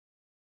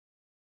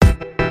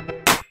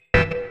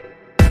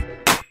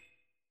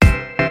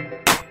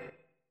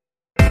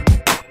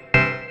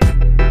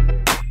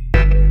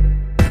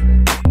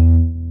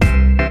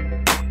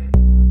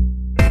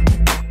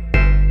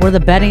For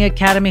the Betting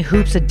Academy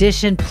Hoops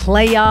Edition,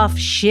 playoff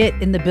shit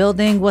in the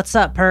building. What's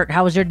up, Perk?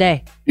 How was your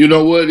day? You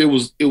know what? It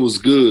was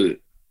good.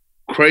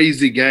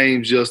 Crazy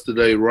games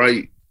yesterday,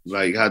 right?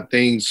 Like how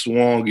things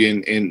swung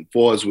in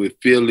far as with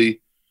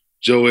Philly.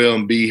 Joel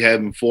Embiid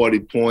having 40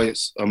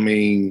 points. I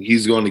mean,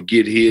 he's going to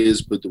get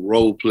his, but the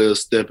role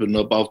players stepping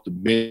up off the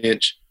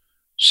bench.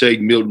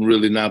 Shake Milton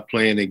really not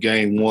playing in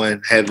game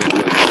one, having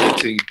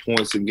 15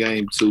 points in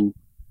game two.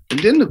 And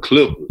then the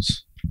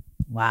Clippers.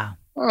 Wow.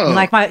 You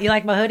like my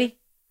hoodie?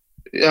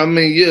 I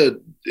mean, yeah.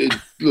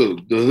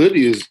 Look, the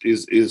hoodie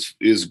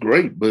is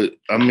great, but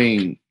I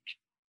mean,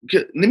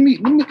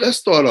 let's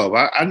start off.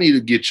 I need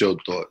to get your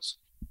thoughts.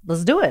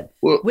 Let's do it.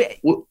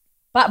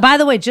 By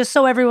the way, just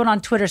so everyone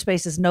on Twitter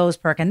Spaces knows,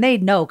 Perk, and they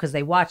know because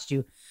they watched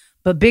you,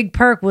 but Big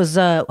Perk was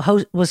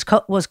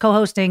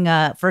co-hosting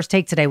First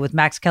Take today with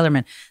Max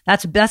Kellerman.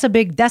 That's a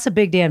big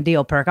damn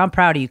deal, Perk. I'm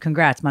proud of you.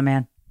 Congrats, my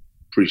man.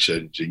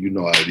 Appreciate it, G. You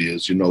know how it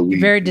is. You know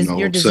you're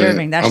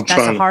deserving. That's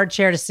a hard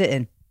chair to sit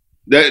in.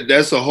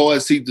 That's a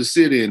hard seat to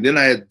sit in. Then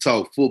I had to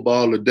talk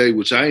football today,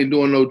 which I ain't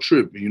doing no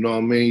tripping. You know what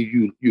I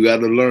mean? You got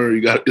to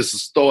learn. It's a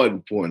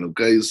starting point,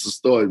 okay? It's a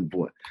starting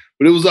point.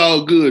 But it was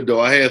all good, though.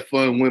 I had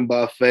fun, went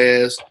by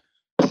fast,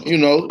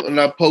 and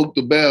I poked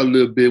the bear a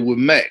little bit with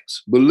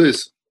Max. But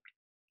listen,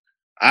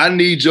 I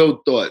need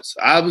your thoughts.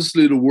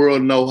 Obviously, the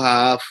world know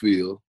how I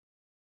feel.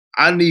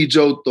 I need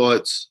your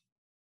thoughts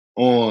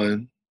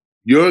on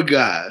your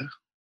guy,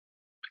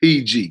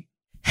 PG.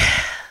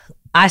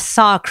 I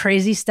saw a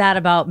crazy stat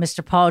about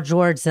Mr. Paul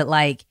George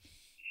that,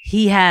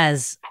 he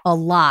has a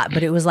lot,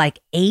 but it was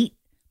 8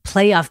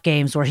 playoff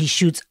games where he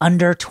shoots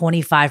under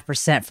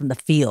 25% from the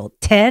field.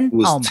 10? It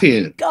was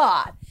 10. My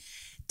God.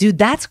 Dude,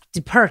 that's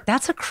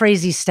a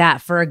crazy stat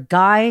for a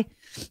guy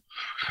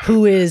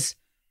who is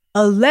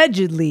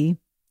allegedly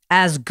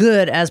as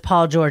good as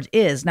Paul George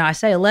is. Now, I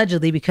say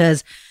allegedly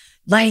because,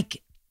 I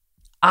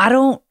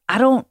don't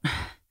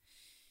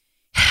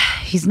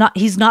he's not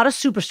a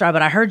superstar,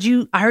 but I heard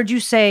you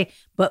say,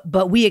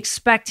 but we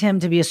expect him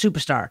to be a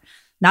superstar.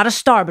 Not a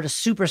star, but a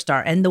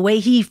superstar. And the way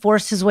he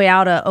forced his way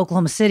out of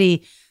Oklahoma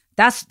City,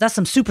 that's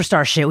some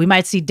superstar shit. We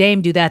might see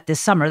Dame do that this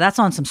summer. That's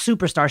on some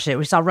superstar shit.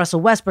 We saw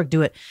Russell Westbrook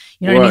do it.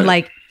 You know what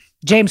I mean?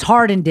 James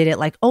Harden did it.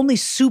 Only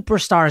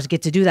superstars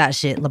get to do that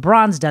shit.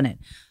 LeBron's done it.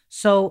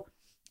 So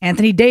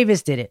Anthony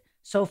Davis did it.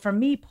 So for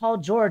me, Paul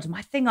George,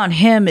 my thing on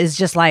him is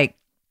just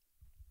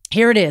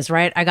here it is,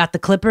 right? I got the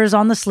Clippers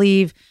on the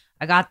sleeve.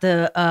 I got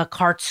the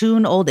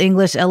cartoon Old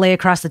English LA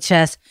across the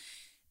chest.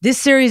 This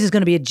series is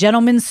going to be a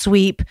gentleman's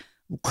sweep.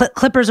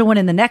 Clippers are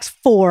winning the next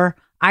 4.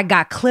 I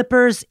got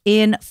Clippers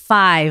in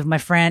 5, my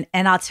friend.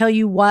 And I'll tell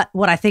you what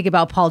I think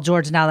about Paul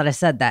George now that I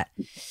said that.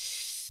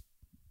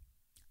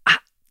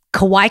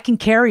 Kawhi can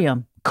carry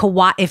him.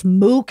 Kawhi, if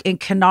Mook and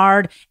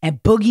Kennard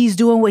and Boogie's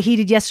doing what he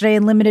did yesterday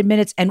in limited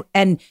minutes,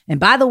 and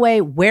by the way,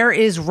 where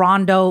is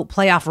Rondo,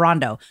 playoff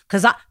Rondo?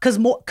 Because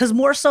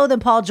more so than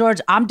Paul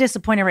George, I'm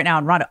disappointed right now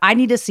in Rondo. I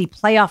need to see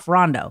playoff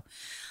Rondo.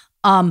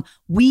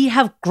 We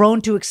have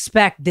grown to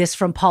expect this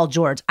from Paul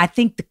George. I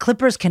think the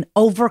Clippers can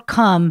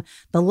overcome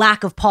the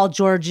lack of Paul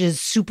George's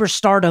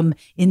superstardom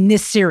in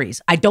this series.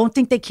 I don't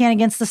think they can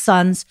against the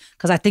Suns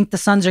because I think the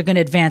Suns are going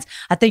to advance.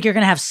 I think you're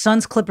going to have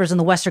Suns-Clippers in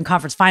the Western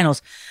Conference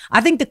Finals.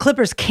 I think the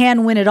Clippers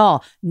can win it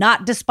all,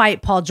 not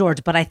despite Paul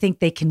George, but I think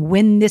they can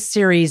win this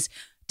series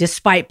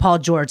despite Paul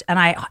George. And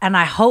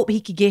I hope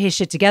he could get his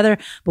shit together,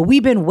 but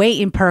we've been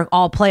waiting Perk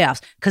all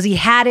playoffs because he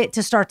had it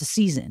to start the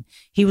season.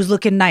 He was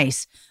looking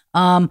nice.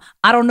 I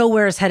don't know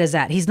where his head is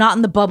at. He's not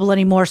in the bubble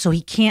anymore, so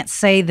he can't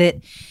say that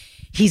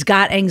he's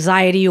got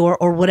anxiety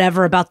or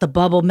whatever about the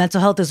bubble.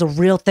 Mental health is a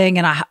real thing,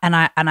 and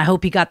I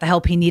hope he got the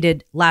help he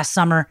needed last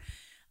summer.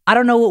 I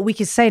don't know what we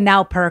can say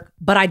now, Perk,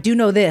 but I do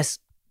know this.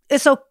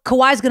 So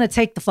Kawhi's going to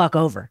take the fuck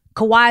over.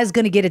 Kawhi's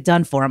going to get it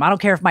done for him. I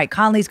don't care if Mike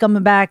Conley's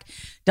coming back.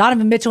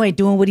 Donovan Mitchell ain't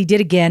doing what he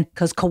did again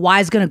because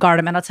Kawhi's going to guard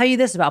him. And I'll tell you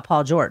this about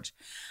Paul George.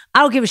 I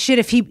don't give a shit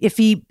if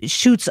he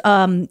shoots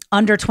under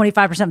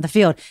 25% of the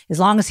field as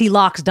long as he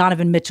locks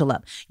Donovan Mitchell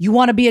up. You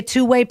want to be a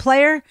two-way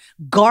player?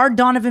 Guard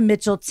Donovan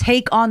Mitchell.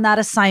 Take on that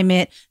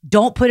assignment.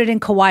 Don't put it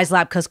in Kawhi's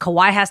lap because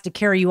Kawhi has to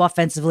carry you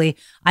offensively.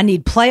 I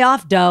need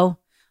playoff dough.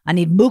 I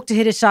need Mook to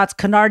hit his shots.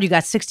 Kennard, you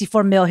got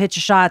 64 mil. Hit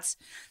your shots.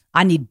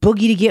 I need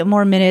Boogie to get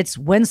more minutes.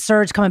 When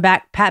Serge coming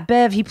back. Pat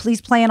Bev,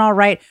 he's playing all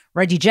right.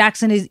 Reggie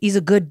Jackson, he's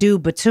a good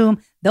dude. Batum,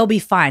 they'll be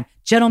fine.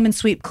 Gentlemen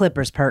sweep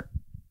Clippers, Perk.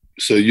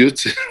 So you're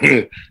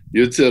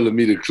telling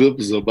me the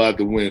Clippers are about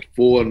to win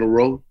 4 in a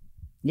row?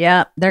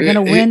 Yeah, they're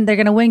gonna win. They're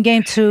gonna win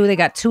game 2. They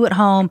got 2 at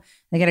home.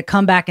 They're gonna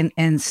come back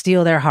and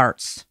steal their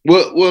hearts.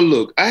 Well,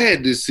 look, I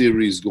had this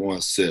series going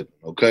 7,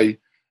 okay,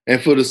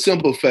 and for the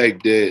simple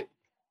fact that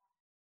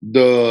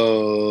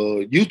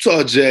the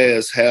Utah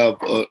Jazz have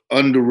an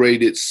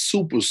underrated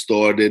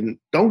superstar that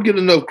don't get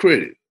enough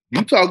credit.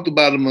 You talked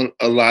about him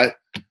a lot,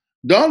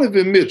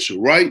 Donovan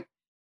Mitchell, right?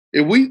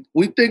 If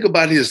we think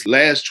about his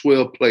last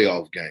 12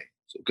 playoff games,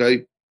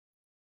 okay,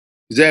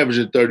 he's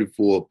averaging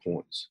 34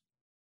 points.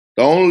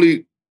 The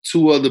only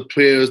 2 other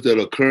players that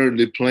are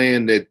currently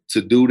playing that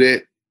to do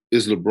that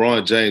is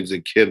LeBron James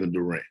and Kevin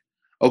Durant.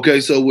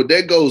 Okay, so what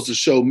that goes to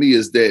show me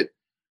is that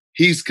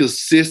he's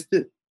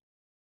consistent,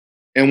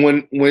 and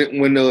when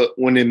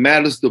it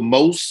matters the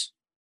most,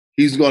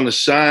 he's going to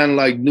shine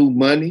like new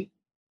money.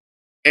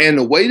 And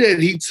the way that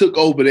he took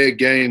over that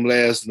game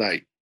last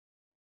night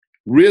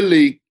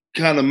really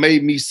kind of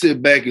made me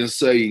sit back and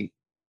say,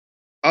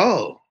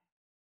 "Oh,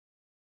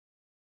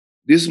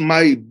 this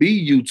might be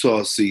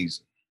Utah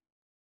season.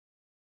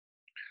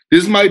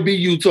 This might be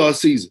Utah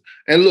season."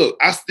 And look,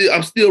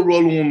 I'm still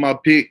rolling with my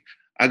pick.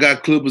 I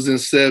got Clippers in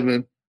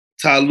 7.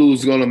 Ty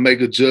Lue's gonna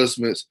make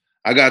adjustments.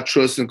 I got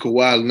trust in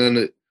Kawhi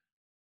Leonard,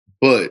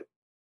 but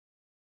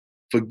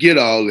forget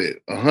all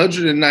that.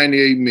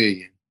 198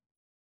 million.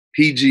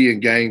 PG in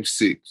Game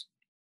 6,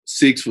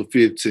 6 for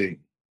 15.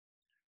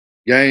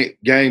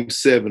 Game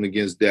 7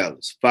 against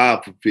Dallas,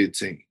 5 for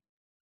 15.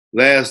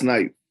 Last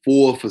night,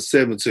 4 for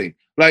 17.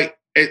 Like,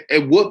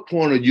 at what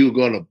point are you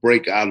gonna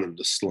break out of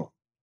the slump?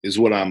 Is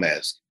what I'm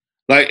asking.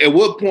 Like, at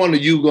what point are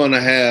you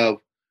gonna have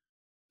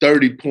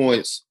 30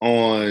 points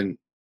on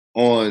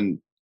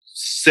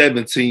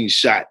 17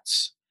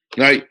 shots?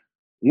 Like,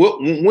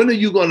 when are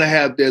you gonna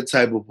have that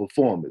type of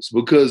performance?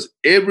 Because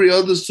every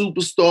other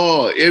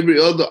superstar, every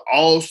other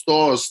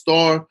all-star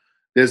star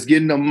that's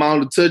getting the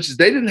amount of touches,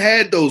 they didn't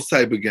have those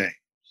type of games.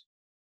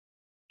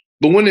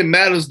 But when it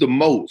matters the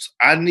most,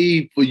 I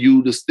need for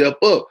you to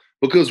step up.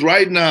 Because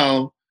right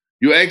now,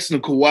 you're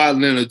asking Kawhi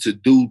Leonard to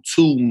do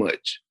too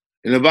much.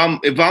 And if I'm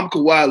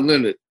Kawhi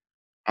Leonard,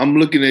 I'm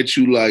looking at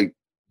you like,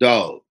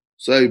 dog,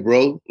 say,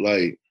 bro,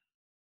 like,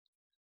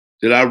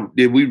 did I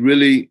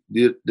really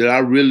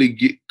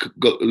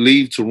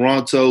leave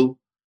Toronto,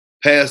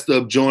 passed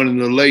up joining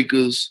the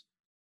Lakers,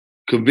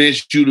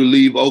 convinced you to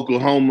leave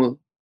Oklahoma,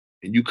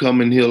 and you come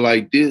in here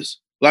like this?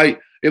 Like,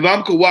 if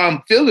I'm Kawhi,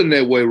 I'm feeling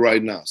that way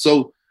right now.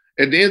 So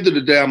at the end of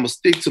the day, I'm gonna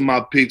stick to my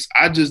picks.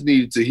 I just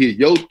needed to hear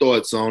your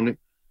thoughts on it.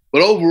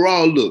 But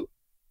overall, look.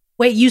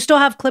 Wait, you still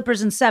have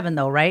Clippers in 7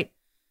 though, right?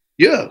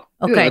 Yeah.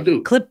 Okay. Yeah, I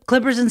do.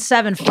 Clippers in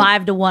 7,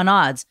 5-1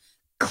 odds.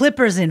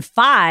 Clippers in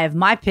 5,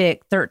 my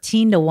pick,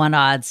 13-1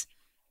 odds.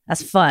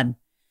 That's fun.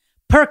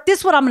 Perk, this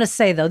is what I'm going to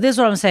say, though. This is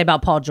what I'm going to say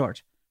about Paul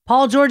George.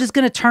 Paul George is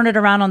going to turn it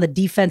around on the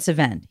defensive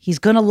end. He's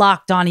going to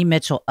lock Donnie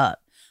Mitchell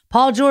up.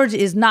 Paul George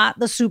is not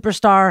the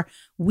superstar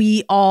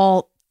we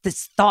all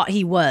thought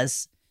he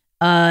was.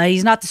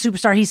 He's not the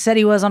superstar he said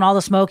he was on All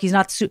the Smoke. He's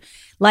not the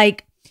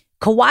like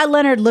Kawhi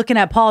Leonard looking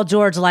at Paul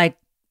George like,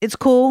 it's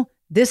cool.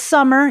 This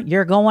summer,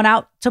 you're going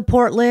out to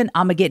Portland.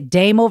 I'm going to get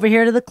Dame over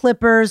here to the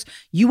Clippers.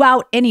 You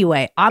out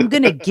anyway. I'm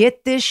going to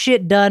get this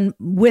shit done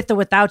with or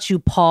without you,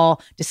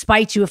 Paul,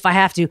 despite you if I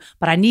have to.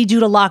 But I need you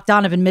to lock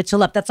Donovan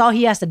Mitchell up. That's all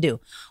he has to do.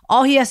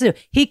 All he has to do.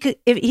 He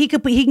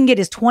can get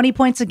his 20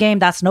 points a game.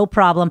 That's no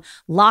problem.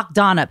 Lock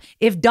Don up.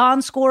 If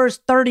Don scores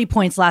 30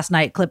 points last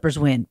night, Clippers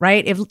win,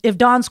 right? If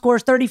Don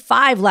scores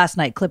 35 last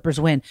night, Clippers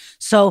win.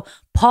 So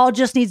Paul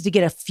just needs to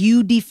get a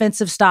few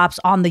defensive stops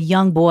on the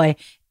young boy,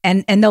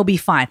 and they'll be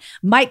fine.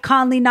 Mike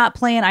Conley not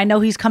playing. I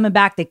know he's coming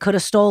back. They could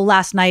have stole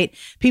last night.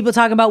 People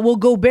talking about, well,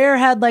 Gobert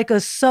had like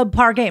a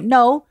subpar game.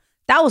 No,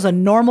 that was a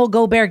normal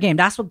Gobert game.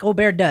 That's what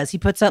Gobert does. He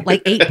puts up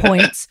like 8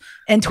 points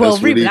and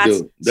 12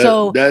 rebounds.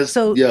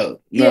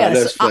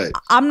 That's fact.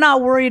 I'm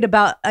not worried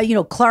about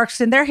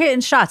Clarkson. They're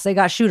hitting shots. They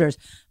got shooters,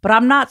 but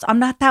I'm not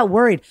that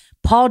worried.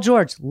 Paul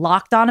George,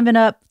 lock Donovan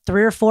up,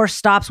 3 or 4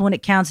 stops when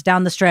it counts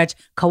down the stretch.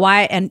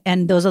 Kawhi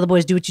and those other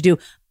boys do what you do.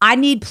 I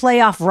need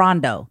playoff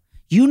Rondo.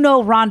 You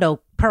know Rondo,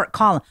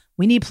 Colin.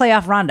 We need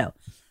playoff Rondo.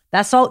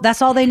 That's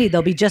all they need.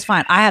 They'll be just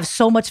fine. I have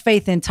so much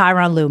faith in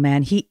Tyronn Lue,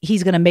 man.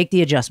 He's going to make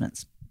the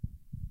adjustments.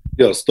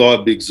 Yeah,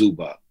 start Big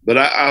Zubac. But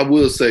I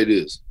will say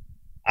this.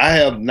 I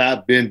have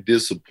not been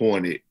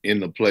disappointed in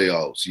the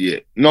playoffs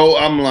yet. No,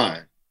 I'm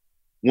lying.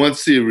 One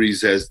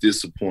series has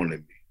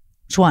disappointed me.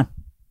 Which one?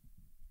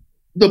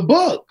 The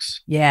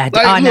Bucks. Yeah,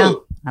 I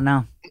know.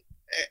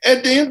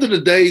 At the end of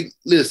the day,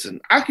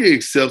 listen, I can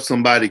accept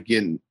somebody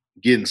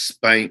getting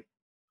spanked.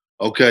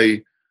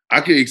 Okay, I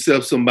can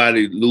accept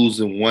somebody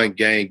losing one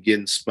game,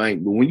 getting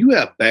spanked. But when you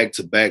have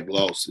back-to-back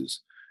losses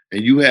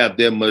and you have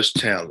that much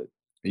talent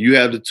and you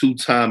have the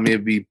 2-time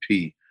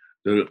MVP,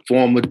 the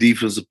former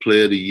Defensive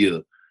Player of the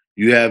Year,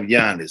 you have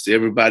Giannis.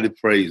 Everybody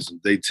praises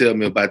him. They tell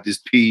me about this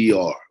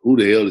PER. Who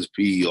the hell is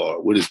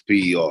PER? What is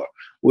PER?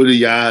 What are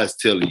your eyes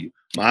telling you?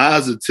 My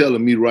eyes are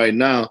telling me right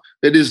now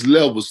that there's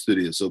levels to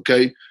this,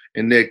 okay?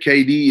 And that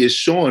KD is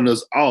showing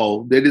us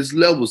all that there's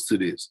levels to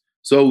this.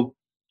 So,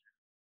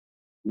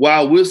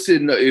 while we're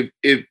sitting there,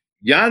 if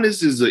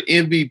Giannis is an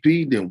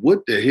MVP, then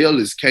what the hell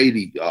is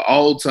KD? An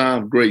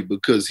all-time great,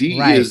 because he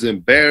is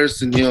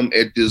embarrassing him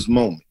at this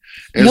moment.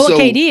 And what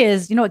KD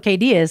is? You know what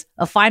KD is?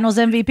 A Finals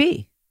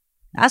MVP.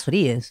 That's what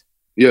he is.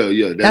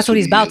 Yeah. That's what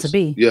he's about to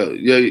be. Yeah.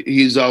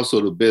 He's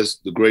also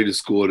the greatest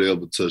scorer to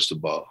ever touch the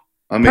ball.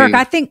 I mean, Perk,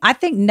 I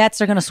think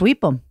Nets are going to sweep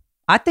them.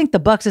 I think the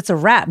Bucks, it's a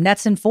wrap.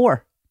 Nets in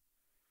 4.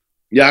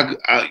 Yeah,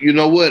 you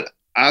know what?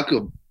 I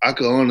could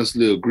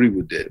honestly agree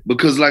with that,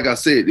 because like I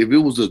said, if it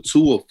was a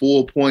 2 or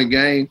 4 point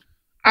game,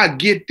 I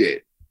get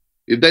that.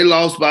 If they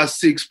lost by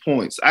 6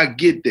 points, I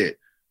get that.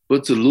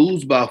 But to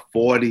lose by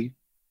 40,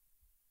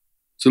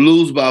 To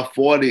lose by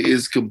 40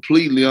 is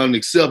completely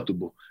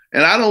unacceptable.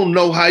 And I don't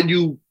know how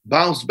you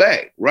bounce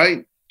back,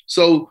 right?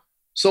 So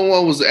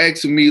someone was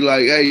asking me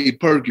like, hey,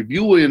 Perk, if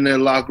you were in that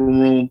locker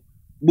room,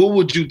 what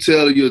would you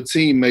tell your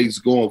teammates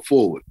going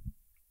forward?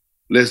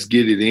 Let's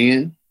get it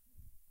in.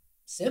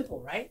 Simple,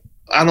 right?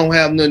 I don't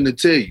have nothing to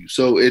tell you.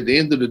 So at the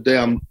end of the day,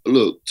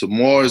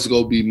 tomorrow's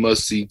going to be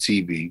must-see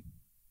TV,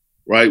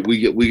 right?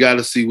 We got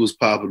to see what's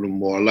popping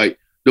tomorrow. Like,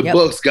 the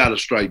Bucks got to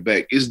strike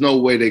back. There's no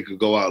way they could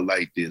go out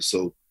like this.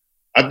 So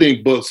I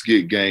think Bucks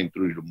get game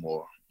 3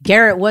 tomorrow.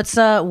 Garrett, what's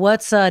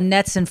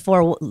Nets in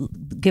 4?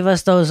 Give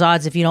us those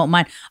odds if you don't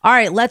mind. All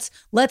right, let's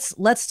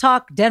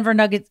talk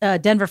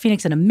Denver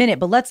Phoenix in a minute,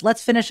 but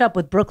let's finish up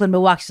with Brooklyn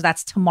Milwaukee. So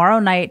that's tomorrow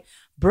night.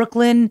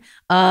 Brooklyn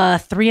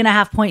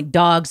 3.5-point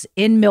dogs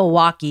in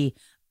Milwaukee.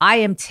 I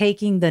am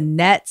taking the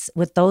Nets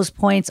with those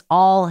points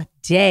all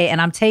day, and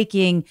I'm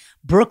taking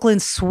Brooklyn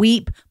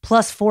sweep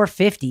plus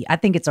 450. I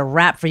think it's a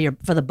wrap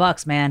for the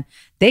Bucks, man.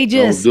 They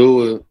just don't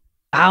do it.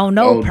 I don't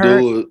know, Perk.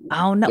 Do it.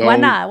 I don't know. Why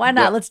not? Why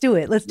not? Let's do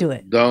it.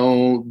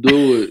 Don't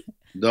do it.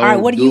 All right,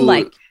 what do you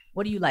like?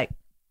 What do you like?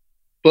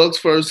 Bucks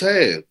first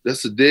half.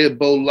 That's a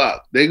deadbolt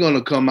lock. They're going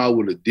to come out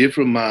with a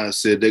different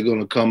mindset. They're going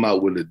to come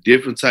out with a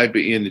different type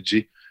of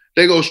energy.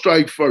 They're going to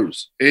strike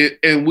first.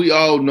 And we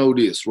all know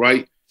this,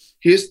 right?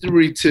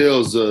 History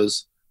tells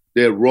us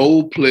that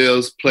role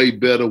players play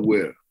better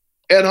where?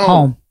 At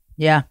home.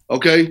 Yeah.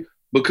 Okay?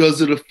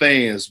 Because of the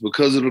fans,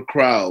 because of the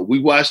crowd. We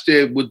watched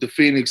that with the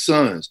Phoenix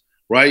Suns,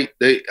 right?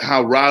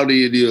 How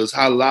rowdy it is,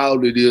 how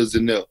loud it is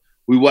in there.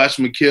 We watched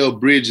Mikal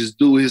Bridges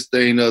do his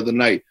thing the other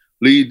night,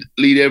 lead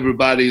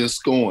everybody in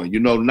scoring,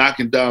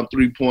 knocking down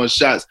 3-point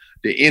shots.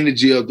 The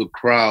energy of the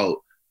crowd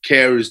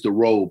carries the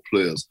role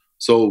players.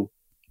 So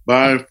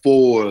Byron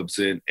Forbes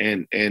and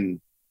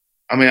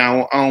I mean,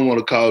 I don't want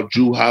to call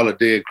Drew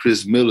Holiday and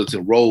Chris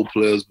Middleton role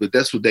players, but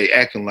that's what they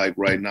acting like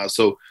right now.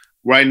 So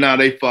right now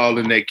they fall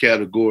in that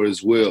category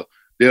as well.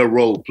 They're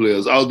role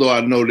players. Although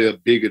I know they're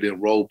bigger than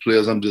role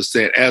players, I'm just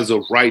saying as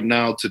of right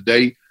now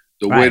today,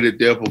 the way that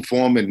they're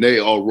performing, they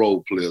are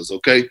role players,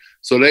 okay?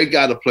 So they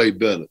got to play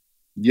better.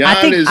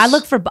 Giannis, I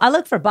look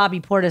for Bobby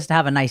Portis to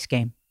have a nice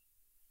game.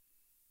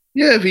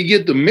 Yeah, if he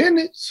get the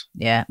minutes.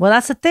 Yeah. Well,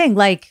 that's the thing.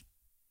 Like,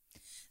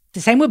 the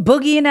same with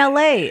Boogie in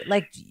LA.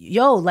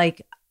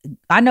 Like,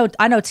 I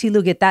know T.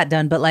 Lou get that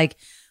done, but like,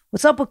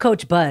 what's up with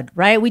Coach Bud,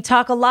 right? We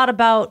talk a lot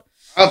about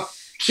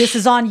this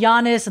is on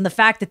Giannis, and the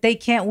fact that they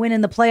can't win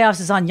in the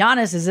playoffs is on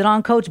Giannis. Is it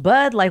on Coach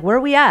Bud? Like, where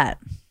are we at?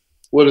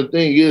 Well, the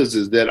thing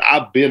is that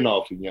I've been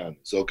off of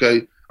Giannis,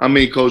 okay? I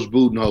mean, Coach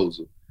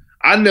Budenholzer.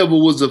 I never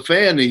was a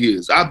fan of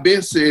his. I've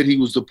been said he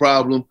was the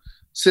problem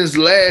since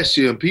last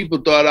year, and people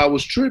thought I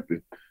was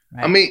tripping.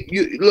 Right. I mean,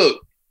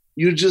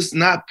 you're just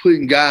not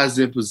putting guys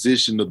in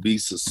position to be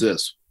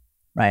successful.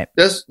 Right.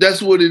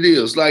 That's what it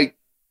is. Like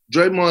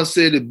Draymond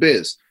said it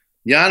best.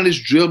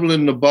 Giannis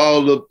dribbling the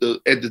ball up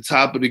at the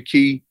top of the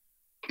key.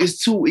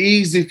 It's too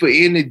easy for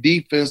any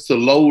defense to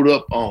load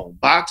up on.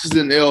 Boxes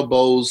and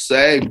elbows,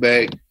 sag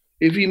back.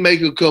 If he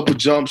make a couple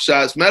jump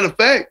shots, matter of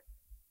fact,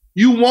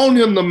 you want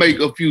him to make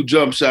a few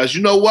jump shots.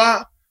 You know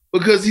why?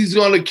 Because he's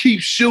going to keep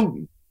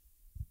shooting.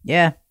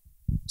 Yeah.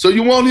 So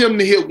you want him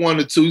to hit 1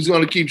 or 2. He's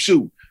going to keep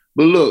shooting.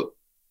 But look,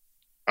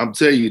 I'm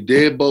telling you,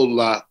 deadbolt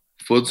lock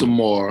for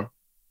tomorrow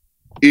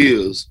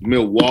is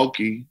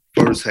Milwaukee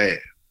first half.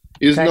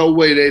 There's no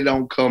way they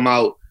don't come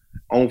out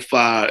on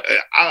fire.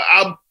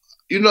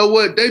 You know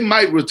what? They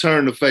might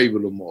return the favor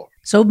tomorrow.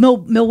 So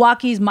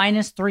Milwaukee's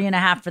minus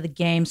 3.5 for the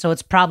game. So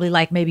it's probably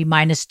like maybe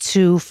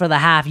 -2 for the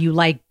half. You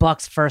like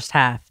Bucks first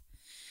half.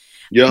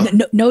 Yeah.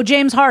 No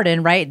James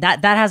Harden, right?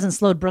 That hasn't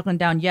slowed Brooklyn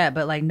down yet,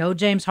 but like no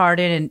James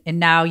Harden. And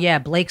now,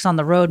 Blake's on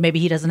the road. Maybe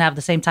he doesn't have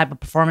the same type of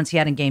performance he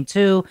had in game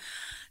 2.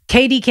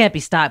 KD can't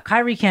be stopped.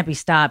 Kyrie can't be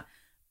stopped.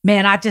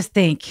 Man, I just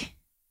think,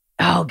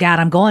 oh God,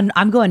 I'm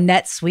going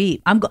net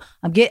sweep. I'm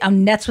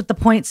Nets with the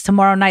points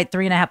tomorrow night,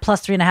 3.5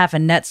 plus 3.5,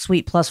 and net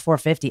sweep plus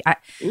 450.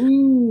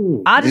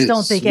 I just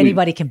don't think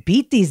anybody can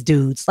beat these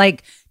dudes.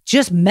 Like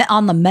just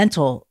on the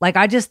mental. Like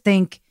I just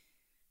think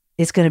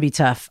it's going to be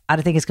tough. I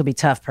think it's going to be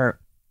tough, Perk.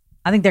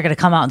 I think they're going to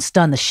come out and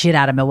stun the shit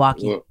out of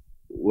Milwaukee.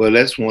 Well,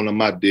 that's one of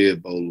my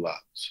deadbolt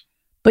locks.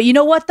 But you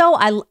know what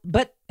though?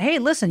 But hey,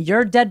 listen,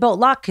 your deadbolt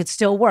lock could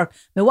still work.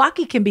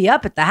 Milwaukee can be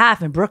up at the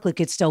half, and Brooklyn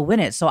could still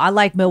win it. So I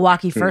like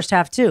Milwaukee first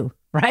half too.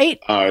 Right?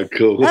 All right,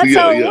 cool. That's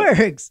how it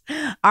works.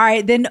 All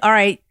right, then. All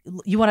right,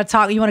 you want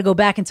to go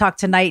back and talk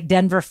tonight?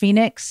 Denver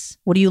Phoenix.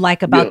 What do you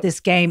like about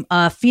this game?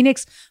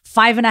 Phoenix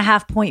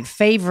 5.5-point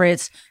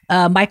favorites.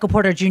 Michael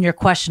Porter Jr.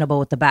 questionable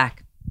with the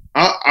back.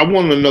 I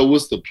want to know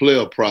what's the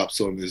player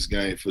props on this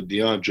game for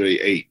DeAndre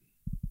Ayton.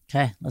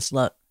 Okay, let's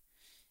look.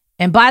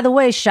 And by the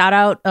way, shout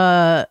out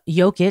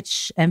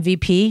Jokic,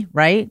 MVP,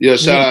 right? Yeah,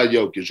 shout out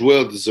Jokic.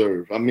 Well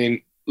deserved. I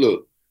mean,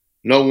 look,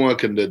 no one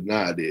can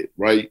deny that,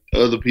 right?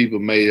 Other people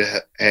may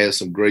have had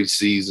some great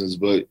seasons,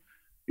 but,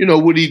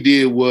 what he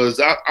did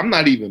was, I'm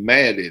not even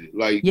mad at it.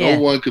 Like, no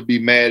one could be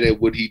mad at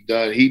what he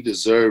done. He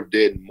deserved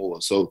that and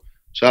more. So,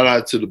 Shout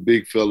out to the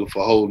big fella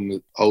for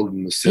holding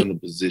the center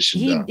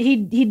position down.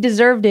 He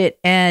deserved it,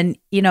 and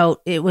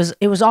it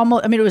was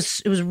almost. I mean, it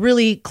was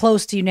really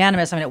close to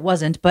unanimous. I mean, it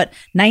wasn't, but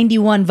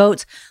 91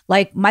 votes.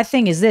 Like, my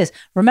thing is this: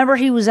 remember,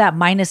 he was at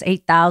minus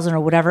 8,000 or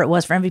whatever it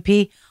was for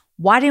MVP.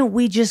 Why didn't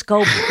we just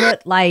go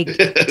put like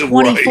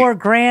 24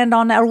 grand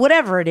on that, or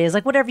whatever it is,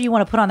 like whatever you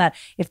want to put on that?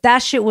 If that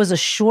shit was a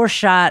sure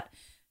shot,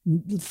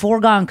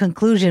 foregone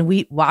conclusion,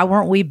 why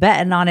weren't we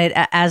betting on it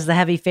as the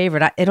heavy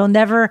favorite? I'll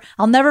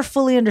never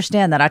fully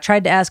understand that. I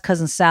tried to ask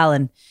Cousin Sal,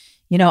 and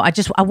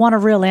I want a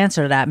real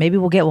answer to that. Maybe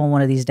we'll get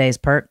one of these days,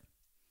 Perk.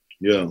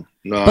 Yeah,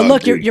 no. But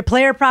look, your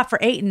player prop for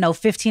Ayton,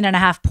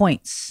 15.5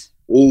 points.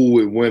 Oh,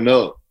 it went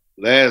up.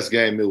 Last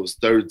game it was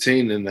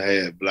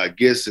 13.5, but I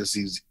guess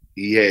since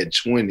he had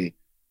 20,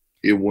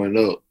 it went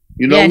up.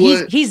 You know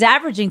what? He's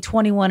averaging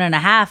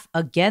 21.5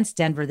 against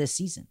Denver this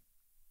season.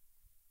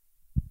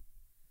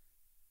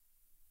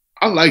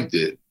 I like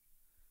that.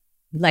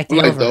 You like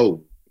the over?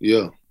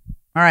 Yeah. All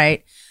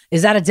right.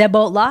 Is that a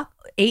deadbolt lock?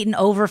 Ayton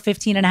over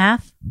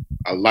 15.5?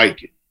 I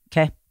like it.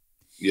 Okay.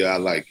 Yeah, I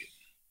like it.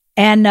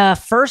 And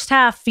first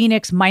half,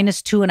 Phoenix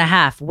minus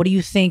 2.5. What do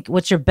you think?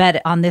 What's your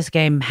bet on this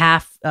game?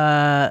 Half.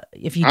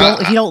 If you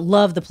don't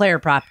love the player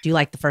prop, do you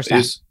like the first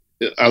half?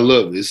 I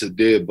love it. It's a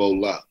deadbolt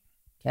lock.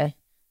 Okay.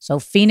 So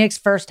Phoenix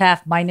first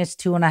half minus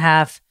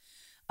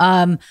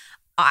 2.5.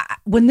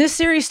 When this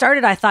series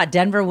started, I thought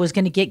Denver was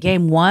going to get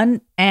game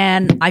 1,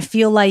 and I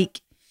feel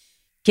like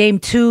game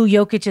 2,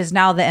 Jokic is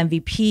now the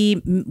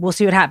MVP. We'll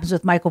see what happens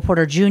with Michael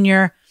Porter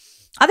Jr.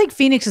 I think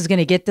Phoenix is going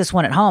to get this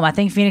one at home. I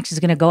think Phoenix is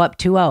going to go up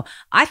 2-0.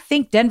 I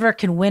think Denver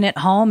can win at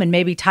home and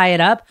maybe tie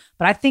it up,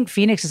 but I think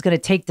Phoenix is going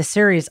to take the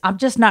series. I'm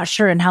just not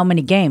sure in how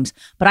many games,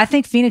 but I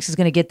think Phoenix is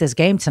going to get this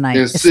game tonight,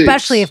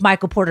 especially if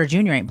Michael Porter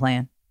Jr. ain't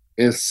playing.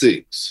 In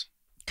 6.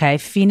 Okay,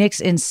 Phoenix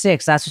in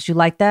 6. That's what you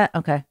like that?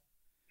 Okay.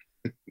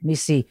 Let me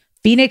see.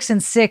 Phoenix in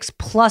 6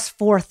 plus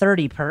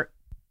 430, Perk.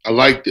 I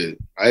like that.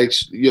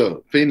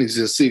 Phoenix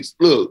in 6.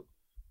 Look,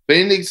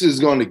 Phoenix is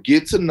going to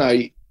get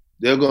tonight.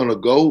 They're going to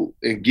go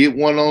and get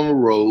one on the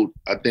road.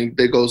 I think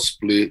they go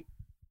split.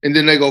 And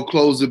then they go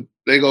close it.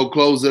 They go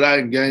close it out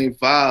in game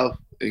 5.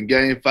 In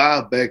game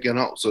 5 back in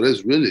home. So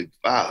that's really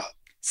 5.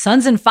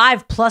 Suns in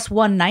 5 plus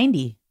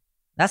 190.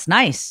 That's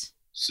nice.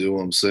 See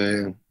what I'm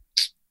saying?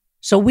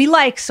 So we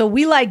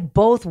like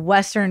both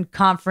Western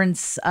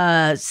Conference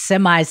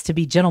semis to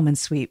be gentleman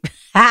sweep.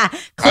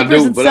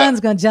 Clippers and Suns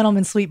going to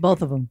gentleman sweep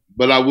both of them.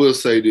 But I will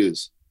say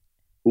this: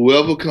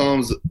 whoever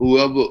is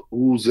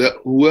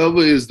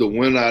the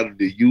winner out of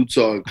the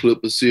Utah and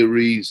Clippers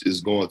series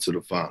is going to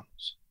the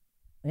finals.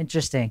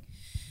 Interesting,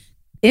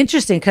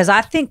 because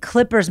I think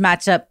Clippers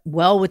match up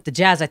well with the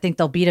Jazz. I think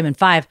they'll beat them in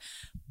 5.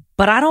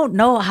 But I don't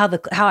know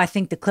how I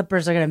think the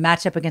Clippers are going to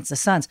match up against the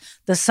Suns.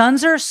 The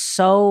Suns are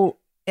so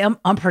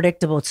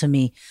unpredictable to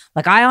me.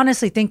 Like, I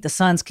honestly think the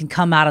Suns can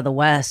come out of the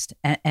West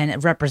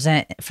and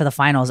represent for the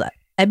finals.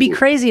 It'd be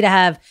crazy to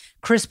have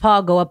Chris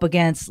Paul go up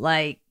against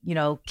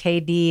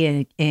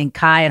KD and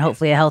Kai and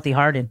hopefully a healthy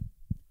Harden.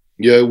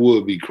 Yeah, it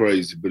would be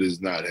crazy, but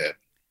it's not happening.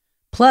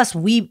 Plus,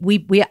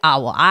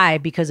 I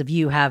because of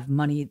you have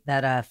money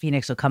that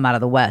Phoenix will come out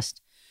of the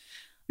West.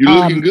 You're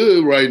looking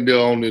good right there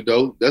on it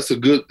though. That's a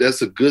good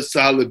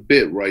solid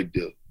bet right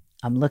there.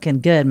 I'm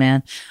looking good,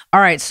 man. All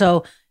right,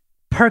 so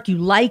Perk, you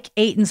like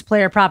Ayton's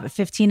player prop at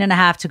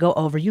 15.5 to go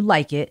over. You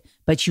like it,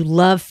 but you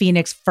love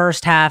Phoenix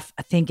first half.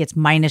 I think it's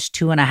minus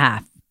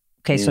 2.5.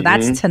 Okay, so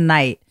that's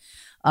tonight.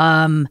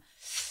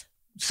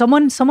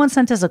 Someone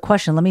sent us a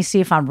question. Let me see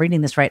if I'm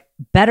reading this right.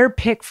 Better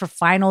pick for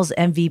finals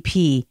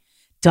MVP,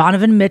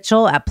 Donovan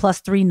Mitchell at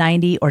plus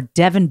 390 or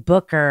Devin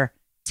Booker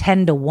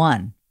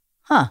 10-1.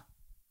 Huh.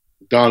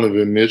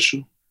 Donovan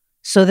Mitchell.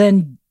 So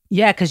then,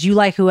 yeah, because you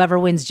like whoever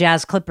wins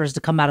Jazz Clippers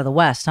to come out of the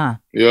West, huh?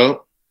 Yeah.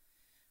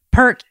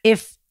 Perk,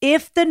 if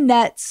the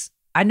Nets,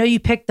 I know you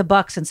picked the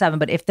Bucks in 7,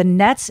 but if the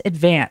Nets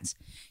advance,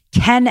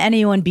 can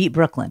anyone beat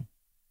Brooklyn?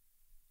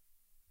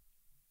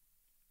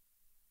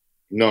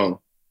 No,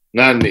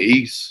 not in the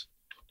East.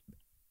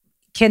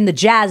 Can the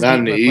Jazz not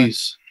beat Brooklyn? Not in the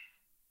East.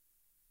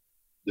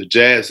 The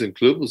Jazz and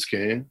Clippers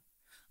can.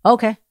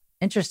 Okay,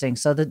 interesting.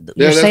 So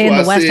you're saying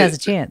the West has a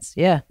chance.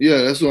 Yeah. Yeah,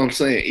 that's what I'm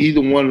saying.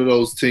 Either one of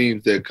those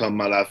teams that come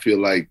out, I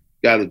feel like,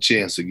 got a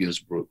chance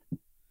against Brooklyn.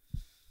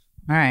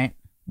 All right.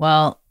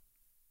 Well,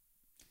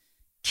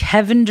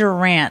 Kevin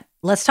Durant.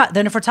 Let's talk.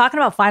 Then if we're talking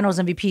about finals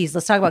MVPs,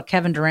 let's talk about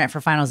Kevin Durant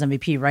for finals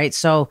MVP, right?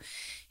 So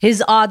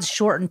his odds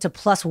shortened to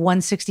plus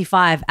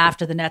 165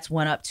 after the Nets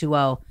went up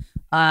 2-0.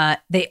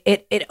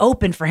 It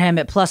opened for him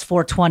at plus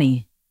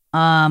 420.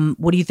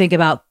 What do you think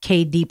about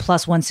KD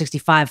plus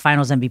 165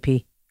 finals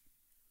MVP?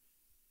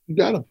 You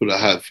got to put a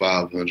hot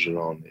 500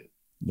 on it.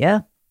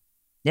 Yeah.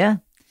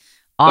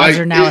 Odds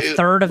are now a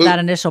third of that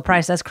initial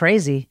price. That's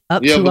crazy.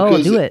 Up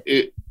 2-0, do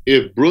it.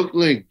 If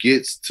Brooklyn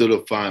gets to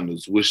the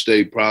finals, which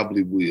they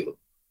probably will,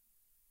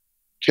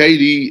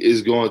 KD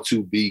is going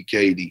to be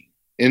KD,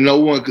 and no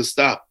one can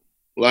stop him.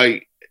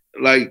 Like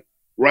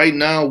right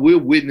now, we're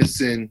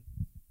witnessing.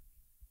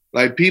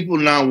 Like, people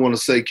now want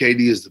to say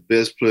KD is the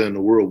best player in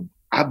the world.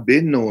 I've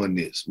been knowing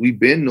this. We've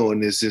been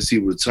knowing this since he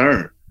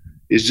returned.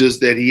 It's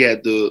just that he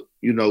had to,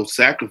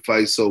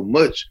 sacrifice so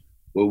much.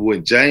 But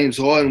when James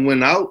Harden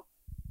went out,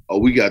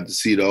 we got to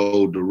see the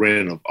old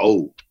Durant of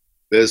old.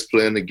 Best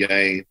player in the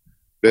game,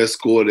 best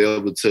scorer to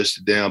ever touch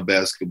the damn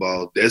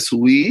basketball. That's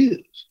who he is.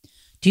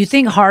 Do you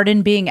think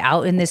Harden being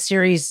out in this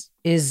series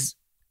is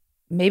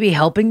maybe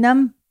helping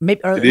them?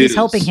 Maybe, or at least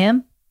helping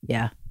him?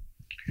 Yeah.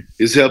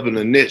 It's helping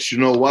the Nets. You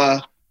know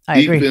why?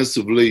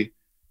 Defensively, agree.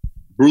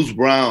 Bruce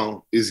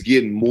Brown is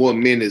getting more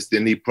minutes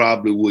than he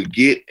probably would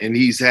get, and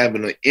he's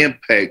having an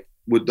impact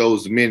with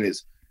those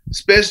minutes,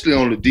 especially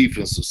on the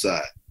defensive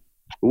side.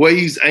 The way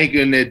he's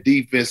anchoring that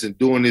defense and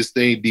doing this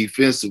thing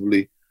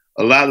defensively,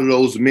 a lot of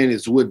those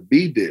minutes wouldn't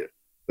be there.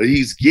 But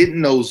he's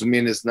getting those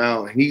minutes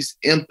now, and he's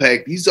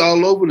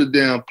all over the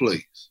damn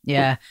place.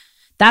 Yeah.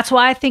 That's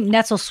why I think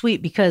Nets will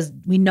sweep, because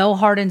we know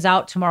Harden's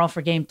out tomorrow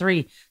for game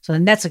 3. So the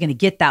Nets are going to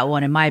get that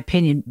one, in my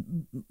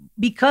opinion,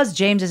 because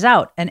James is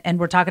out. And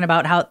we're talking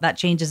about how that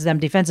changes them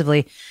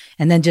defensively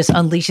and then just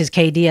unleashes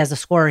KD as the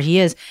scorer he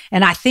is.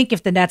 And I think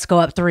if the Nets go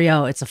up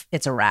 3-0,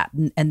 it's a wrap,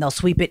 and they'll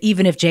sweep it,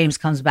 even if James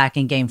comes back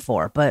in game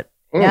 4. But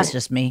that's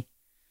just me.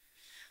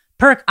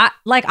 Perk,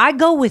 I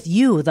go with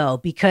you though,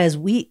 because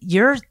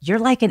you're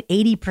like an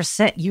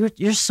 80%.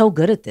 You're so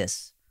good at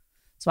this.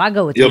 So I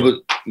go with you.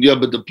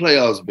 But the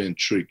playoffs been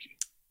tricky.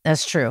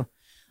 That's true.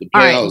 The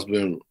playoffs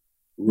been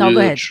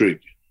real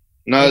tricky.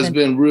 No,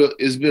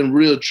 it's been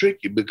real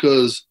tricky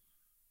because,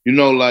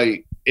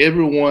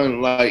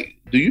 everyone,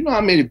 do you know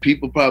how many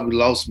people probably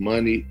lost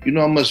money? You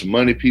know how much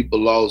money people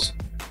lost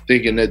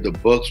thinking that the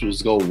Bucks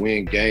was gonna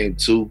win game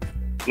 2?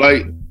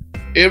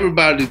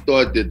 Everybody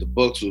thought that the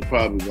Bucks was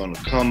probably gonna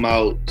come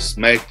out,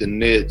 smack the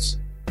Nets,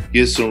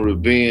 get some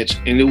revenge,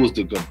 and it was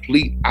the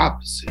complete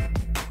opposite.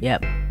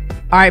 Yep.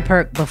 All right,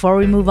 Perk, before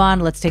we move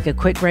on, let's take a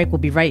quick break. We'll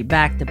be right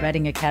back. The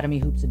Betting Academy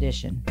Hoops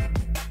Edition.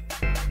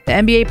 The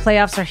NBA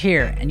playoffs are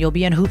here, and you'll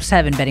be in Hoops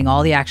Heaven betting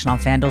all the action on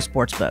FanDuel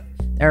Sportsbook.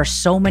 There are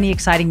so many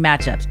exciting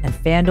matchups, and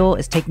FanDuel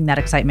is taking that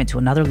excitement to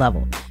another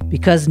level.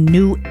 Because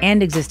new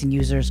and existing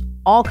users,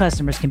 all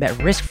customers can bet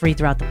risk-free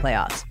throughout the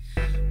playoffs.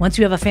 Once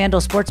you have a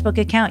FanDuel Sportsbook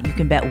account, you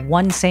can bet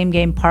one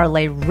same-game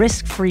parlay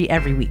risk-free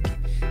every week.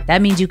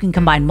 That means you can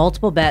combine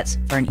multiple bets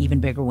for an even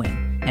bigger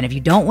win. And if you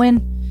don't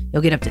win,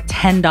 you'll get up to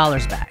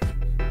 $10 back.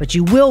 But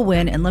you will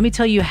win, and let me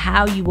tell you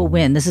how you will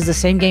win. This is the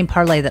same game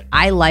parlay that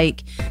I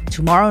like.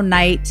 Tomorrow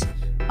night,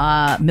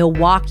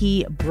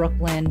 Milwaukee,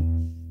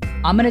 Brooklyn.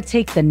 I'm going to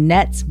take the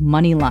Nets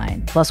money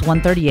line, plus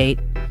 138.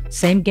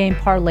 Same game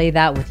parlay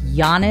that with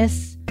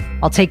Giannis.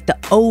 I'll take the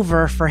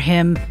over for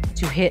him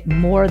to hit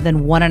more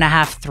than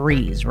 1.5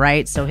 threes,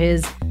 right? So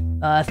his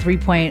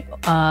 3-point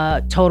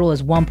total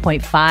is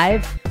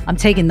 1.5. I'm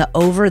taking the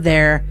over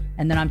there.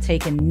 And then I'm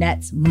taking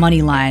Nets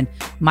money line.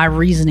 My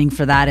reasoning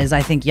for that is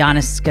I think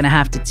Giannis is going to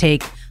have to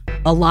take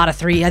a lot of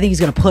threes. I think he's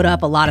going to put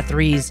up a lot of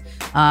threes,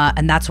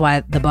 and that's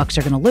why the Bucks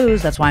are going to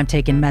lose. That's why I'm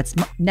taking Nets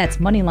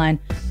money line.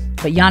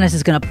 But Giannis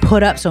is going to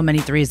put up so many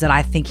threes that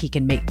I think he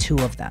can make 2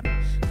 of them.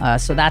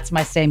 So that's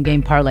my same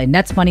game parlay.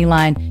 Nets money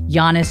line,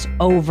 Giannis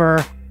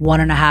over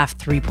 1.5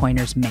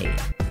 3-pointers made.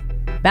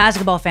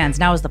 Basketball fans,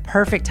 now is the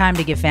perfect time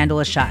to give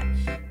FanDuel a shot.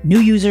 New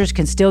users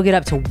can still get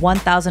up to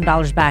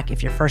 $1,000 back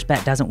if your first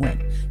bet doesn't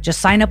win. Just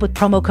sign up with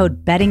promo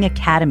code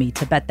BettingAcademy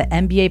to bet the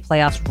NBA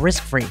playoffs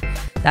risk-free.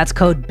 That's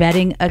code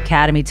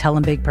BettingAcademy. Tell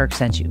them Big Perk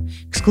sent you.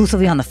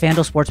 Exclusively on the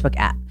FanDuel Sportsbook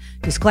app.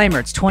 Disclaimer,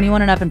 it's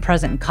 21 and up and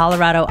present in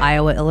Colorado,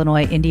 Iowa,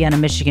 Illinois, Indiana,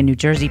 Michigan, New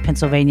Jersey,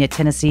 Pennsylvania,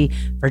 Tennessee,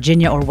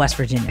 Virginia, or West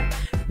Virginia.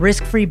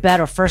 Risk-free bet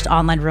or first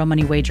online real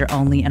money wager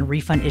only, and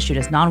refund issued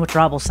as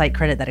non-withdrawable site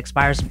credit that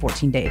expires in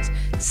 14 days.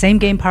 Same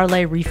game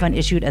parlay refund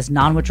issued as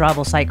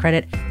non-withdrawable site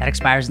credit that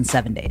expires in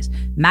 7 days.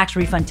 Max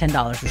refund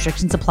 $10.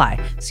 Restrictions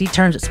apply. See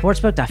terms at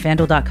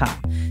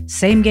sportsbook.fanduel.com.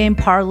 Same game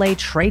parlay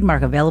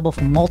trademark available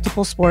for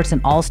multiple sports in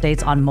all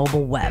states on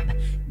mobile web.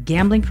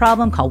 Gambling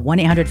problem? Call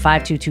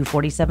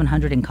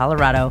 1-800-522-4700 in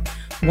Colorado,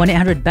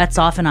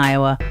 1-800-BETS-OFF in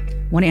Iowa,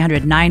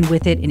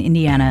 1-800-9-WITH-IT in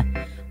Indiana,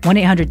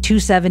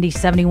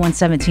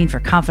 1-800-270-7117 for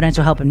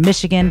confidential help in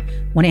Michigan,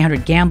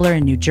 1-800-GAMBLER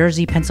in New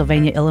Jersey,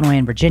 Pennsylvania, Illinois,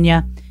 and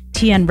Virginia,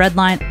 TN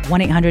Redline,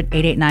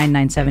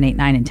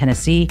 1-800-889-9789 in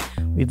Tennessee.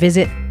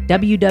 Visit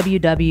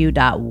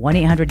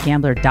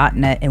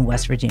www.1800gambler.net in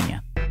West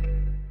Virginia.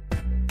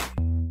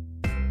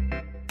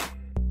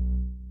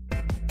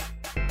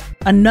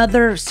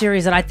 Another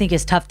series that I think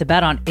is tough to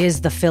bet on is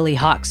the Philly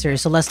Hawks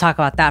series. So let's talk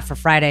about that for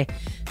Friday.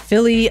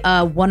 Philly,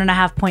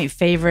 1.5 point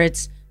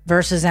favorites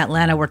versus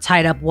Atlanta. We're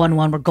tied up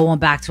 1-1. We're going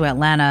back to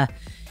Atlanta.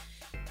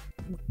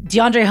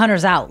 DeAndre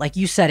Hunter's out, like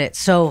you said it.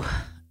 So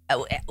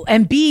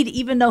Embiid,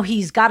 even though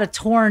he's got a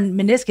torn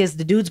meniscus,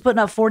 the dude's putting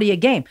up 40 a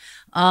game.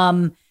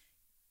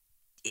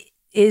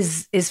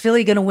 Is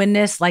Philly going to win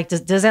this? Like,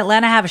 does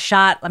Atlanta have a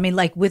shot? I mean,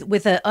 like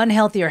with an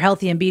unhealthy or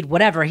healthy Embiid,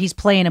 whatever, he's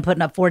playing and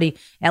putting up 40.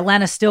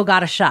 Atlanta still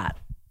got a shot.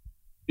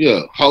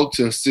 Yeah, Hawks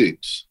and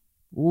 6.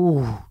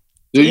 Ooh,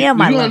 do you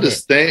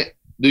understand?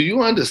 Do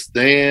you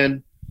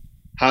understand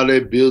how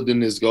that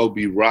building is going to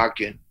be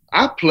rocking?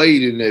 I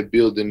played in that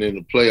building in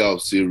the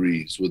playoff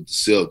series with the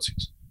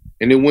Celtics,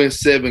 and it went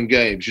 7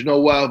 games. You know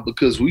why?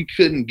 Because we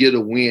couldn't get a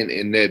win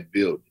in that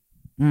building.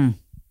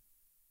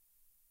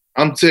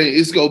 I'm telling you,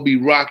 it's going to be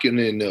rocking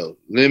in there.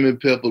 Lemon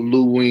pepper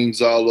Lou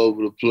wings all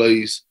over the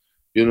place.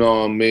 You know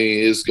what I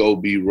mean? It's going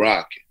to be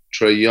rocking.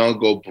 Trae Young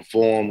go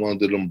perform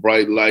under them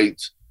bright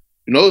lights.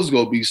 You know, it's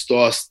going to be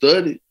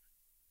star-studded.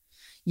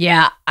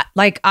 Yeah,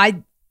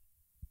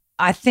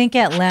 I think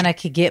Atlanta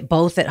could get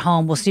both at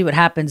home. We'll see what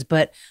happens,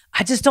 but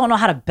I just don't know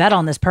how to bet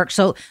on this, Perk.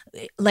 So,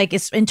 like,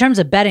 it's in terms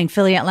of betting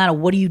Philly, Atlanta,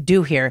 what do you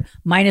do here?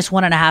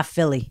 -1.5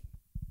 Philly.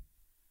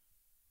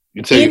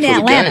 You take it for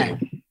Atlanta.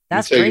 The game.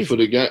 That's you take crazy. It for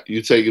the game.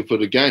 You take it for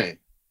the game.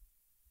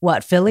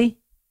 What, Philly?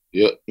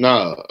 Yeah,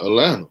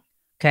 Atlanta.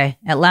 Okay,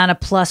 Atlanta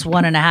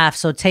 +1.5.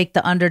 So take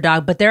the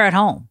underdog, but they're at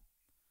home.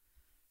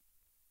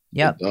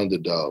 Yep, the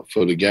underdog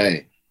for the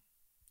game.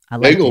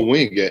 They gonna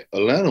win.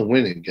 Atlanta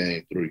winning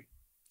game 3.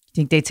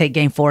 Think they take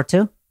game 4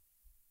 too?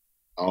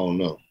 I don't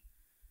know.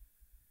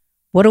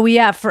 What are we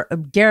at for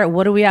Garrett?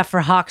 What are we at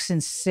for Hawks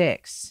in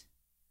 6?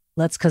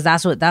 Because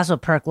that's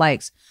what Perk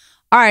likes.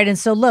 All right, and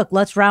so look,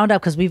 let's round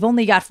up because we've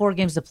only got 4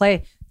 games to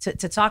play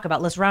to talk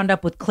about. Let's round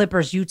up with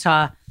Clippers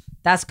Utah.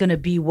 That's going to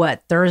be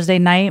what, Thursday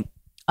night.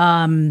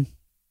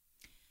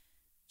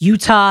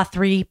 Utah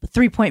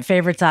 3-point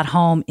favorites at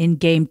home in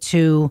game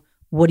 2.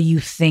 What do you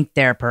think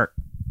there, Perk?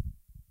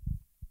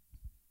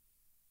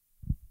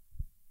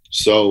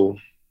 So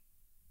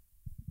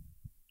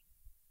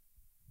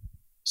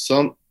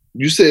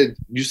you said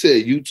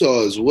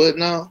Utah is what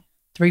now?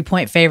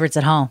 3-point favorites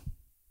at home.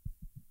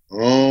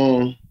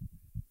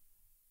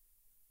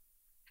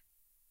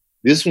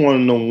 This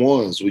one of them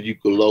ones where you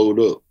could load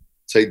up,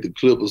 take the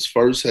Clippers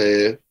first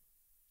half,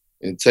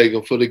 and take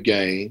them for the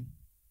game,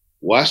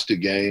 watch the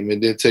game,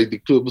 and then take the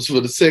Clippers for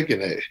the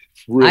second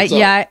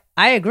half.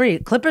 I agree.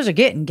 Clippers are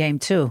getting game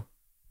 2.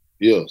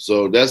 Yeah,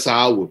 so that's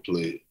how I would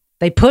play it.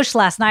 They pushed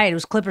last night. It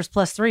was Clippers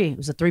 +3. It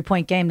was a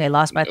 3-point game. They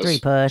lost by 3.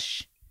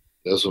 Push.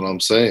 That's what I'm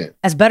saying.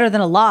 That's better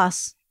than a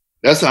loss.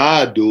 That's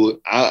how I do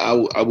it.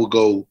 I would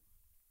go.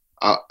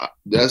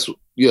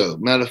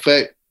 Matter of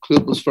fact,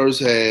 Clippers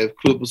first half,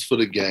 Clippers for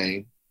the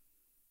game.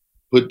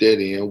 Put that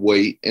in,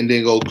 wait, and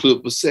then go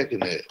Clippers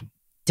second half.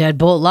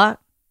 Deadbolt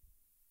lock.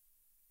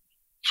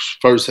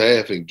 First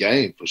half and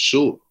game for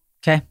sure.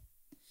 Okay.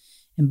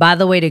 And by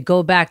the way, to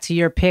go back to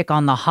your pick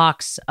on the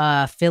Hawks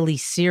Philly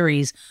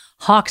series,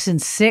 Hawks in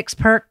 6,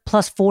 Perk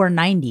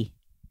 +490.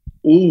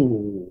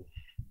 Ooh,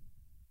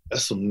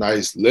 that's some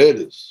nice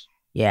letters.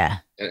 Yeah.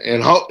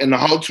 And the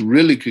Hawks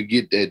really could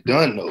get that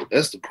done though.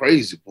 That's the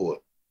crazy part.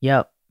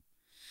 Yep.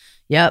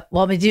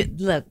 Well,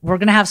 look, we're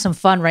gonna have some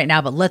fun right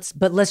now, but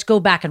let's go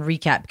back and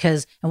recap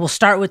and we'll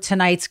start with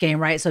tonight's game,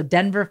 right? So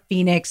Denver,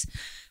 Phoenix,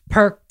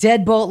 Perk,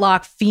 deadbolt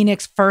lock,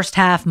 Phoenix first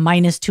half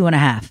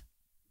 -2.5.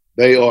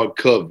 They are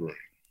covering.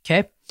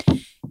 Okay.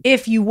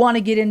 If you want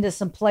to get into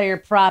some player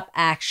prop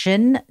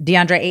action,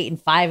 DeAndre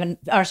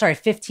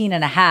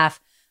 15.5.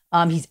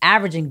 He's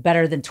averaging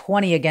better than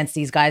 20 against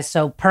these guys.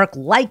 So Perk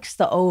likes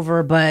the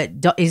over, but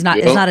it's not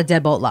a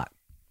deadbolt lock.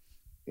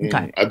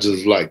 Okay. I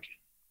just like it.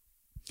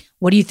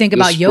 What do you think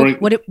about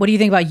What do you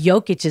think about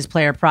Jokic's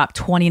player prop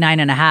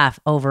 29.5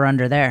 over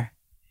under there?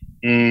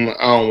 I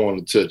don't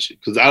want to touch it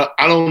because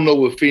I don't know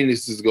what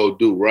Phoenix is gonna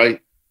do. Right?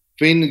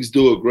 Phoenix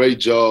do a great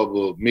job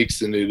of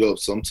mixing it up.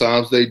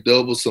 Sometimes they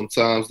double,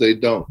 sometimes they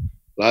don't.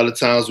 A lot of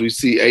times we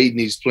see Aiden,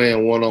 he's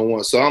playing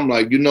one-on-one. So I'm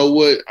like, you know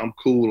what? I'm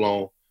cool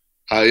on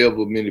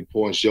however many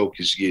points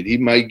Jokic get. He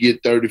might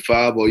get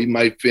 35 or he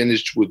might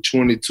finish with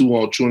 22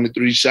 on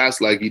 23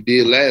 shots like he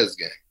did last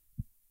game.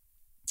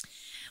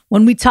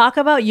 When we talk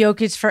about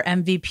Jokic for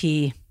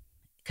MVP,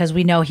 because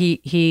we know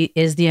he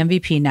is the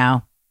MVP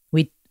now,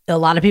 a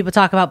lot of people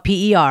talk about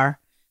PER,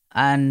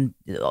 and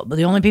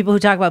the only people who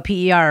talk about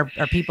PER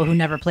are people who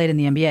never played in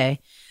the NBA.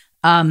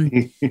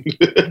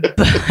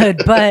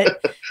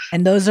 But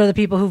and those are the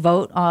people who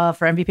vote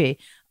for MVP.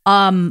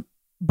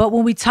 But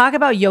when we talk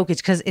about Jokic,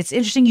 because it's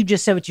interesting, you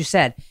just said what you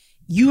said.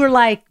 You were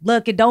like,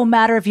 look, it don't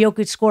matter if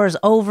Jokic scores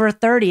over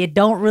 30. It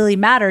don't really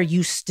matter.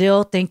 You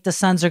still think the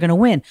Suns are going to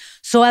win.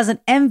 So as an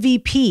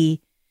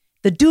MVP,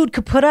 the dude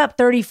could put up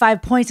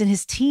 35 points and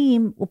his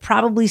team will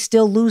probably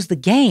still lose the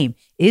game.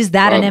 Is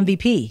that an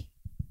MVP?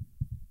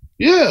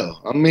 Yeah.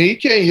 I mean, he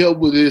can't help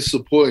what his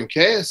supporting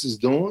cast is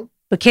doing.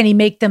 But can he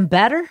make them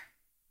better?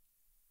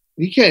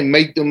 He can't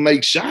make them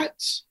make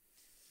shots.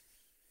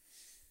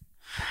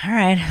 All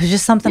right. It was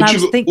just something I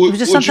was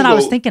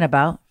thinking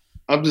about.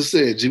 I'm just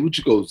saying, G, would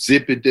you go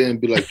zip it there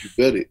and be like, you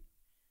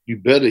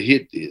better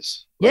hit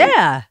this. Like,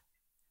 yeah.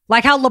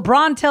 Like how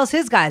LeBron tells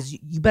his guys,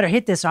 you better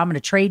hit this or I'm going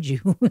to trade you.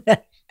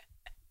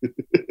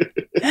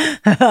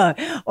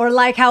 Or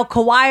like how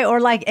Kawhi, or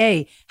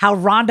like, how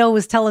Rondo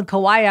was telling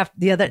Kawhi after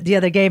the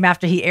other game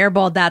after he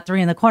airballed that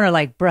 3 in the corner,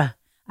 like, bruh,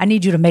 I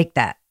need you to make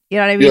that. You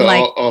know what I mean?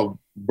 Yeah,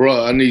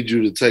 bruh, I need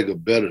you to take a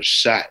better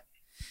shot.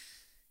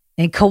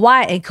 And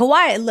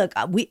Kawhi, look,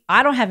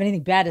 I don't have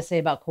anything bad to say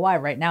about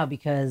Kawhi right now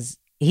because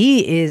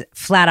he is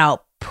flat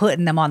out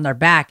putting them on their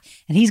back,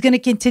 and he's going to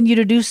continue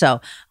to do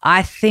so.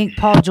 I think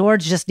Paul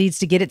George just needs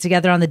to get it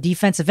together on the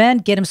defensive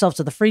end, get himself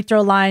to the free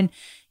throw line,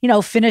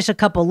 finish a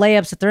couple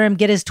layups at the rim,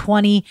 get his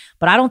 20.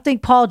 But I don't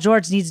think Paul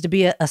George needs to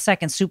be a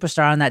second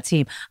superstar on that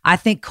team. I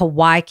think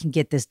Kawhi can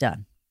get this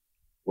done.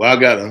 Well, I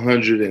got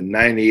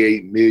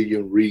 198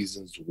 million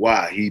reasons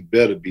why he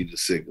better be the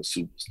second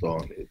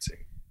superstar on that team.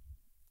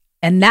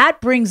 And that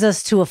brings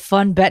us to a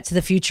fun bet to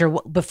the future.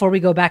 Before we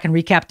go back and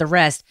recap the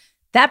rest,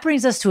 that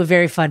brings us to a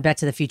very fun bet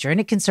to the future. And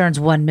it concerns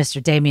one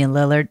Mr. Damian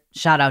Lillard.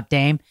 Shout out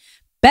Dame.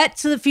 Bet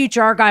to the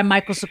future, our guy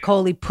Michael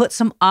Sicoli put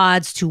some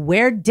odds to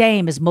where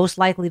Dame is most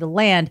likely to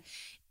land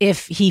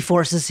if he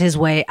forces his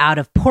way out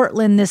of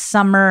Portland this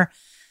summer.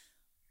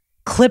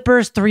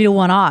 Clippers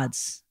 3-1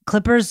 odds.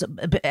 Clippers,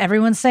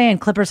 everyone's saying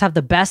Clippers have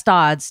the best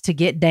odds to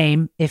get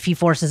Dame if he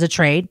forces a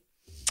trade.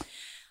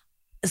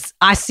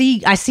 I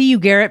see you,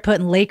 Garrett,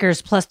 putting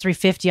Lakers plus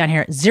 350 on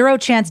here. Zero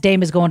chance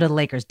Dame is going to the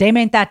Lakers. Dame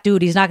ain't that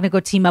dude. He's not going to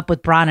go team up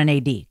with Bron and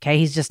AD. Okay,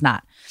 he's just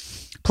not.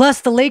 Plus,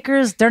 the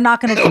Lakers, they're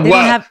not going to. They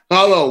don't have.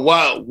 Hold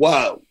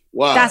on,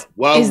 why?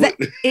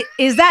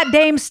 Is that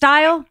Dame's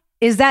style?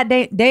 Is that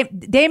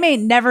Dame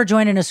ain't never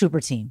joining a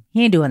super team.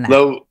 He ain't doing that.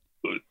 No.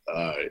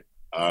 All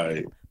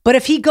right. But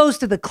if he goes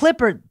to the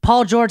Clippers,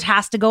 Paul George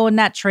has to go in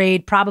that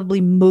trade. Probably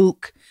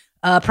Mook.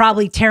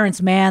 Probably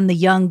Terrence Mann, the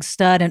young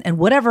stud, and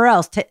whatever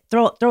else.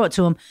 Throw it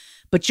to him.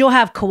 But you'll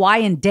have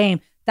Kawhi and Dame.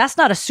 That's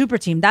not a super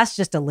team. That's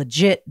just a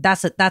legit.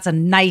 That's a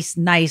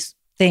nice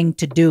thing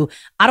to do.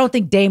 I don't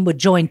think Dame would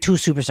join two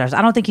superstars.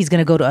 I don't think he's going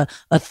to go to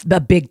a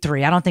big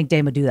three. I don't think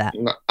Dame would do that.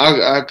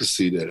 I could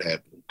see that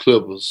happening.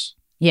 Clippers.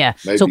 Yeah.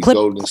 Maybe so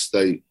Golden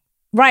State.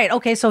 Right.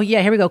 Okay. So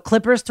yeah, here we go.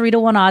 Clippers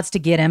 3-1 odds to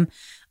get him.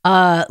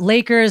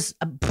 Lakers.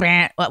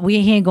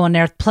 He ain't going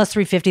there. Plus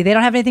 350. They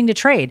don't have anything to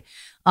trade.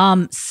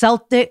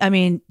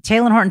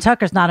 Taylor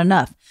Horton-Tucker's not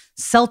enough.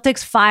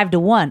 Celtics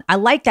 5-1. I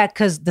like that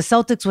because the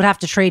Celtics would have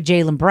to trade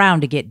Jaylen Brown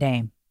to get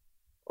Dame.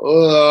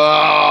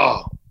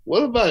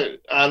 What about,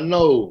 I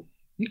know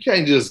you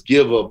can't just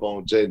give up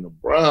on Jaylen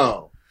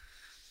Brown.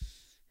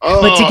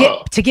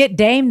 But to get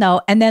Dame though,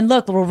 and then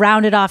look, we'll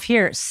round it off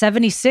here.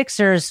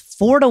 76ers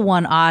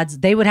 4-1 odds.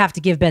 They would have to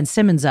give Ben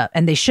Simmons up,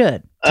 and they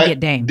should to get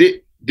Dame.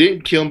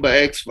 Didn't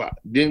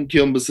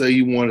Kimba say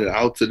he wanted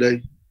out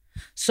today?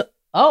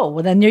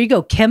 Well, then there you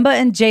go. Kemba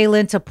and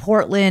Jaylen to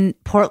Portland.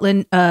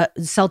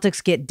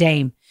 Celtics get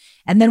Dame.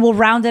 And then we'll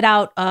round it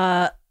out.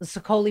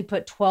 Sicoli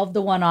put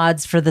 12-1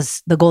 odds for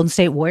the Golden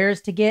State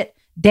Warriors to get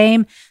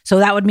Dame. So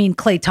that would mean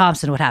Klay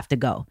Thompson would have to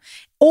go.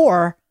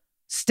 Or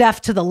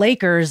Steph to the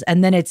Lakers,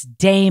 and then it's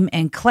Dame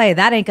and Klay.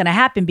 That ain't going to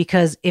happen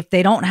because if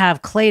they don't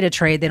have Klay to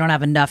trade, they don't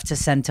have enough to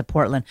send to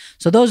Portland.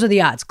 So those are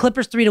the odds.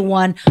 Clippers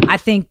 3-1. I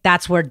think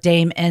that's where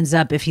Dame ends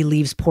up if he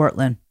leaves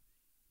Portland.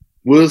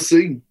 We'll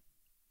see.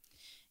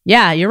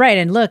 Yeah, you're right.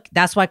 And look,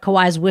 that's why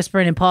Kawhi's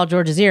whispering in Paul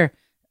George's ear.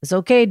 It's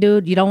okay,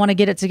 dude. You don't want to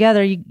get it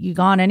together. You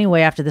gone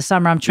anyway after the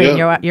summer. I'm trading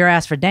your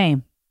ass for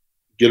Dame.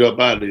 Get up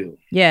out of here.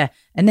 Yeah.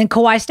 And then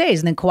Kawhi stays.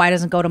 And then Kawhi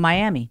doesn't go to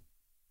Miami.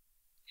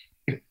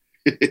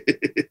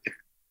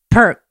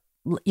 Perk.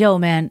 Yo,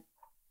 man.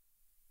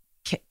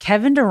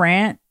 Kevin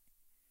Durant.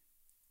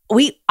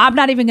 I'm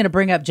not even going to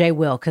bring up Jay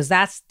Will because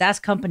that's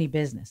company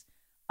business.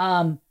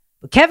 But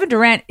Kevin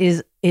Durant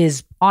is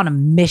on a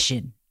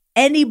mission.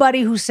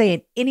 Anybody who's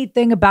saying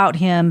anything about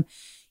him,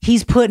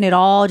 he's putting it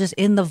all just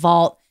in the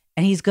vault,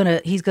 and he's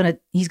gonna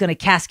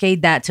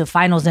cascade that to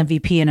Finals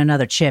MVP and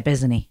another chip,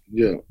 isn't he?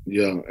 Yeah,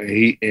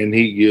 and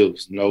he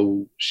gives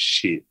no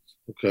shit.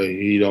 Okay,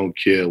 he don't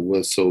care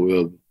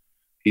whatsoever.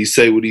 He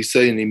say what he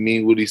say, and he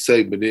mean what he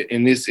say. But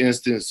in this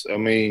instance, I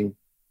mean,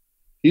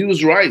 he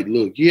was right.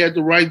 Look, he had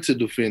the right to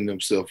defend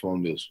himself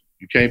on this.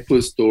 You can't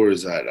put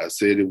stories out. I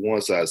said it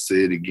once. I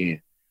say it again.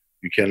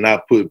 You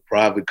cannot put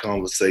private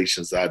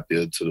conversations out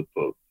there to the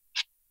public.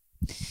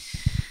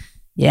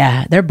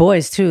 Yeah, they're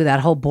boys too. That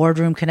whole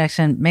boardroom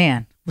connection,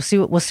 man.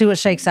 We'll see what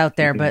shakes out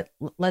there. But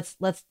let's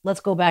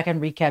go back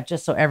and recap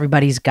just so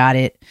everybody's got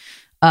it.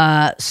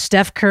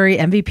 Steph Curry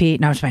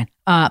MVP. No, I'm just playing.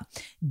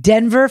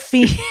 Denver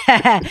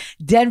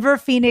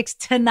Phoenix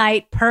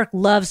tonight. Perk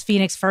loves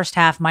Phoenix first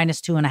half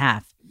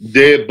 -2.5.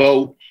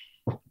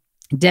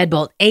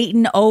 Deadbolt. 8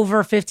 and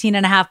over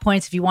 15.5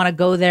 points. If you want to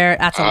go there,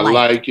 that's a light.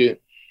 I like it.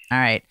 All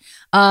right.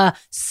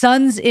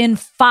 Suns in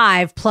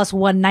 5 plus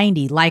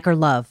 190. Like or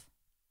love?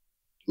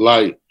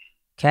 Like.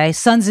 Okay.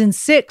 Suns in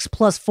 6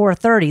 plus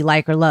 430.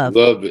 Like or love?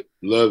 Love it.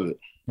 Love it.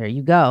 There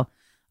you go.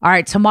 All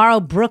right. Tomorrow,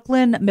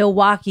 Brooklyn,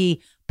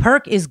 Milwaukee.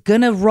 Perk is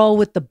going to roll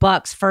with the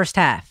Bucks first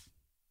half.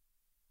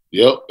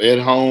 Yep. At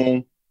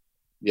home.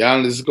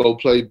 Giannis is going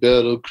to play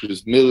better.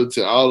 Chris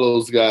Middleton, all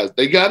those guys.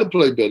 They got to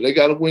play better. They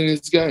got to win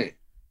this game.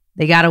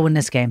 They got to win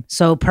this game.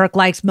 So Perk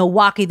likes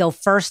Milwaukee, though,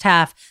 first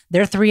half.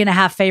 They're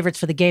 3.5 favorites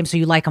for the game, so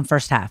you like them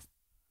first half.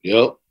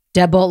 Yep.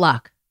 Deadbolt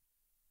lock.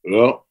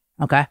 Yep.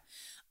 Okay.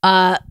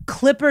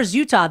 Clippers,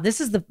 Utah.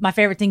 This is my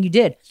favorite thing you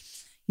did.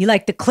 You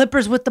like the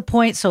Clippers with the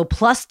point, so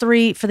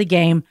 +3 for the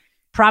game.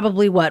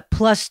 Probably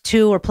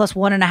 +2 or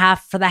 +1.5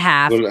 for the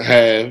half. For the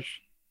half.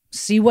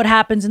 See what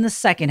happens in the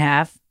second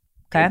half.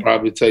 Okay. I'll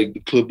probably take the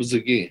Clippers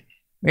again.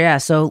 Yeah,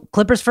 so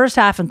Clippers first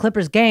half and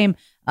Clippers game,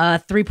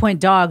 3-point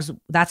dogs.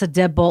 That's a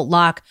deadbolt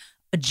lock.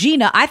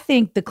 Gina, I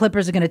think the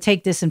Clippers are going to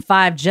take this in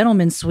 5,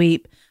 gentlemen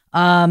sweep.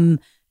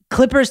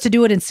 Clippers to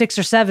do it in 6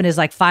 or 7 is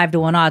like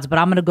 5-1 odds, but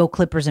I'm going to go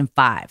Clippers in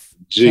 5.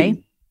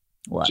 Okay?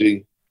 What?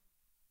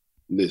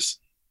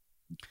 Listen.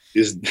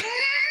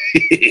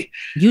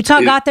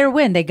 Utah got their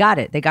win. They got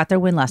it. They got their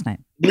win last night.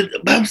 But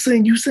I'm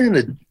saying,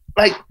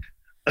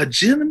 a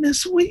gentleman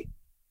sweep?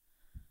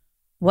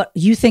 What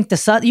you think the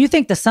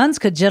Suns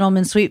could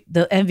gentleman sweep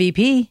the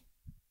MVP?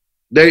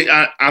 They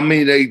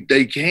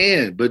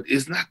can, but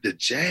it's not the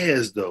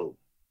Jazz though.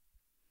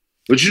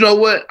 But you know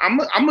what? I'm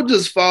gonna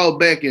just fall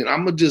back and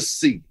I'm gonna just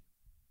see.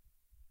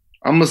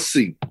 I'm gonna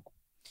see.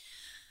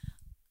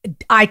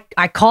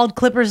 I called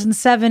Clippers in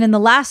 7 in the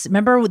last.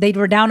 Remember they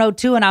were down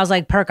 0-2, and I was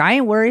like, Perk, I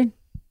ain't worried.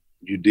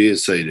 You did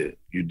say that.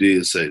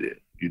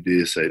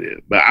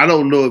 But I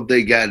don't know if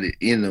they got it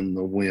in them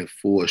to win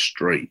 4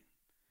 straight.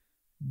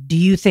 Do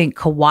you think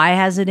Kawhi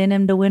has it in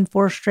him to win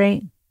 4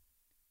 straight?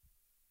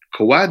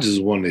 Kawhi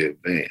just won the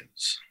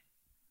advance.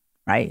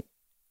 Right.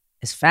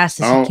 As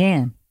fast as he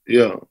can.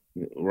 Yeah,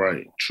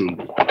 right. True.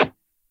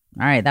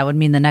 All right, that would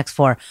mean the next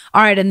 4.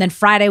 All right, and then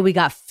Friday we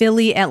got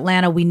Philly,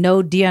 Atlanta. We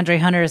know DeAndre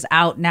Hunter is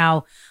out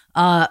now.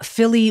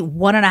 Philly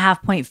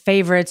 1.5-point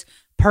favorites.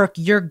 Perk,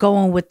 you're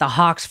going with the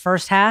Hawks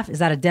first half. Is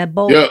that a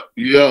deadbolt?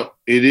 Yeah,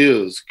 it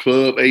is.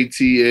 Club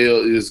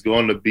ATL is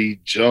going to be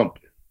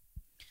jumping.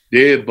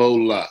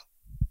 Deadbolt lock.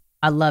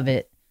 I love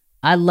it.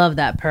 I love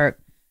that, Perk.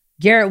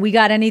 Garrett, we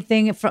got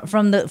anything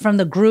from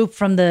the group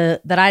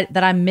that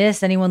I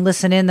missed? Anyone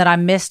listen in that I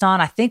missed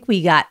on? I think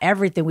we got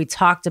everything. We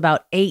talked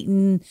about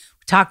Ayton.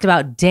 We talked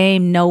about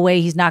Dame. No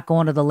way he's not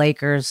going to the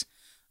Lakers.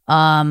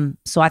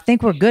 So I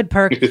think we're good,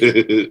 Perk.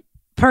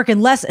 Perk,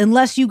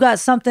 unless you got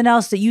something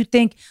else that you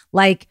think,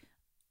 like,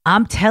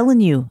 I'm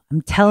telling you,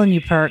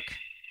 Perk.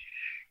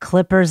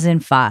 Clippers in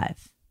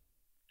 5.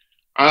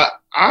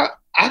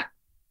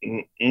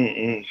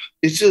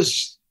 It's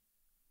just.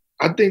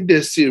 I think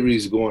that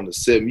series going to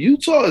 7.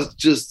 Utah is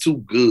just too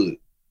good.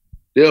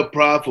 They're a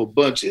prideful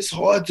bunch. It's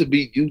hard to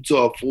beat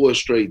Utah 4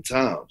 straight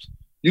times.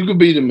 You can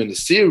beat them in the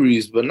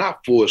series, but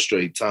not 4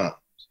 straight times.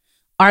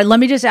 All right, let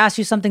me just ask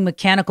you something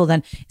mechanical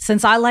then.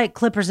 Since I like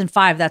Clippers in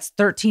 5, that's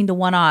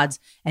 13-1 odds,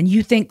 and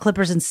you think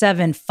Clippers in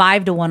 7,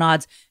 5-1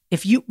 odds.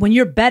 When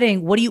you're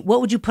betting, what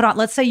would you put on?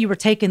 Let's say you were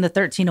taking the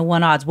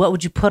 13-1 odds. What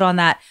would you put on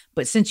that?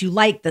 But since you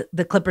like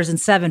the Clippers in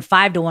 7,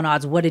 5-1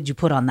 odds, what did you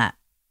put on that?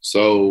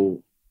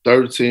 So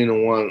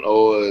 13-1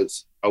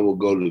 odds, I will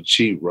go the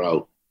cheap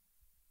route.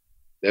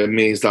 That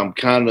means I'm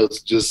kind of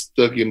just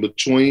stuck in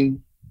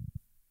between.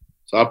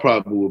 So I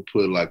probably would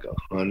put like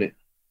 100.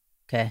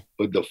 Okay.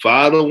 But the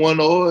 5-1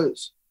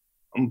 odds,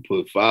 I'm going to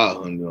put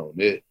 500 on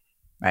it.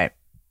 Right.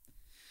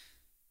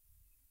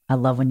 I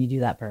love when you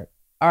do that, Perk.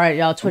 All right,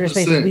 y'all, Twitter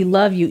Spaces, we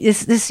love you.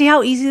 See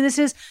how easy this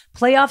is?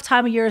 Playoff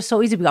time of year is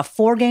so easy. We got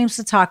 4 games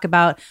to talk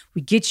about.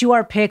 We get you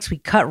our picks. We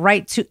cut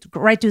right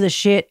through the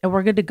shit, and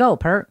we're good to go,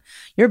 Perk.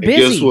 You're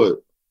busy. And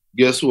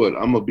guess what?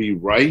 I'm going to be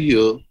right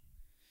here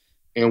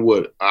in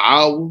an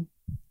hour?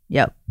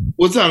 Yep.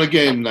 What time of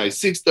game tonight?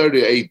 6:30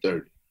 or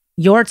 8:30?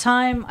 Your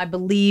time, I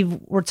believe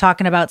we're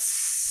talking about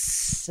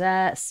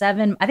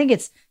 7. I think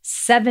it's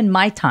 7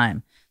 my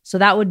time. So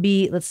that would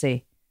be, let's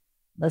see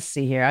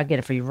here. I'll get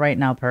it for you right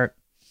now, Perk.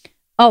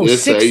 Oh,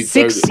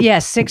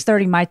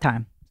 6:30 my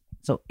time.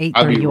 So 8:30.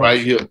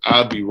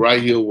 I'll be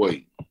right here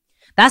waiting.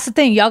 That's the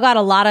thing. You got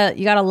a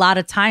lot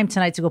of time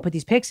tonight to go put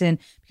these picks in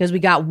because we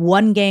got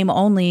 1 game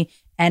only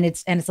and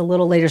it's a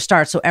little later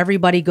start. So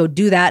everybody go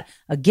do that.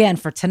 Again,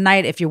 for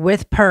tonight, if you're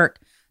with Perk,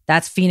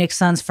 that's Phoenix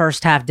Suns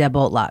first half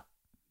deadbolt lock.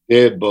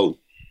 Deadbolt.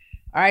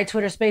 All right,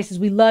 Twitter Spaces,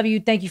 we love you.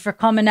 Thank you for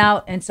coming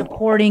out and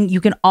supporting. You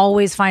can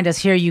always find us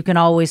here. You can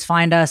always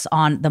find us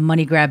on the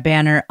Money Grab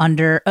banner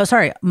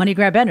Money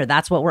Grab banner.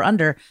 That's what we're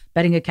under,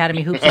 Betting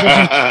Academy Hoops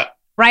Edition.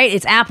 Right?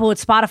 It's Apple,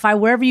 it's Spotify,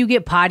 wherever you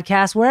get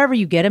podcasts, wherever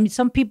you get them.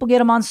 Some people get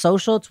them on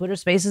social, Twitter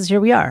Spaces. Here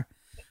we are.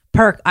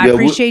 Perk, I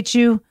appreciate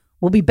you.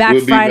 We'll be back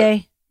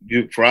Friday.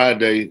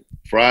 Friday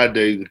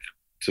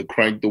to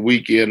crank the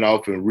weekend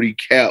off and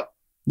recap.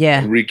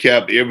 Yeah. And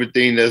recap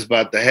everything that's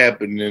about to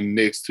happen in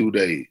the next 2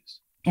 days.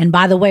 And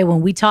by the way,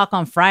 when we talk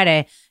on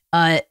Friday,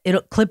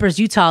 Clippers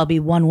Utah will be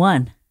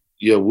 1-1.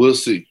 Yeah, we'll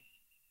see.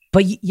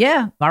 But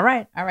yeah, all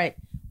right.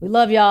 We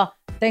love y'all.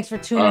 Thanks for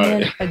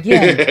tuning in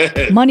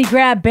again. Money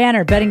Grab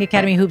banner, Betting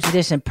Academy Hoops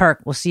Edition.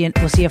 Perk. We'll see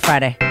you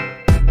Friday.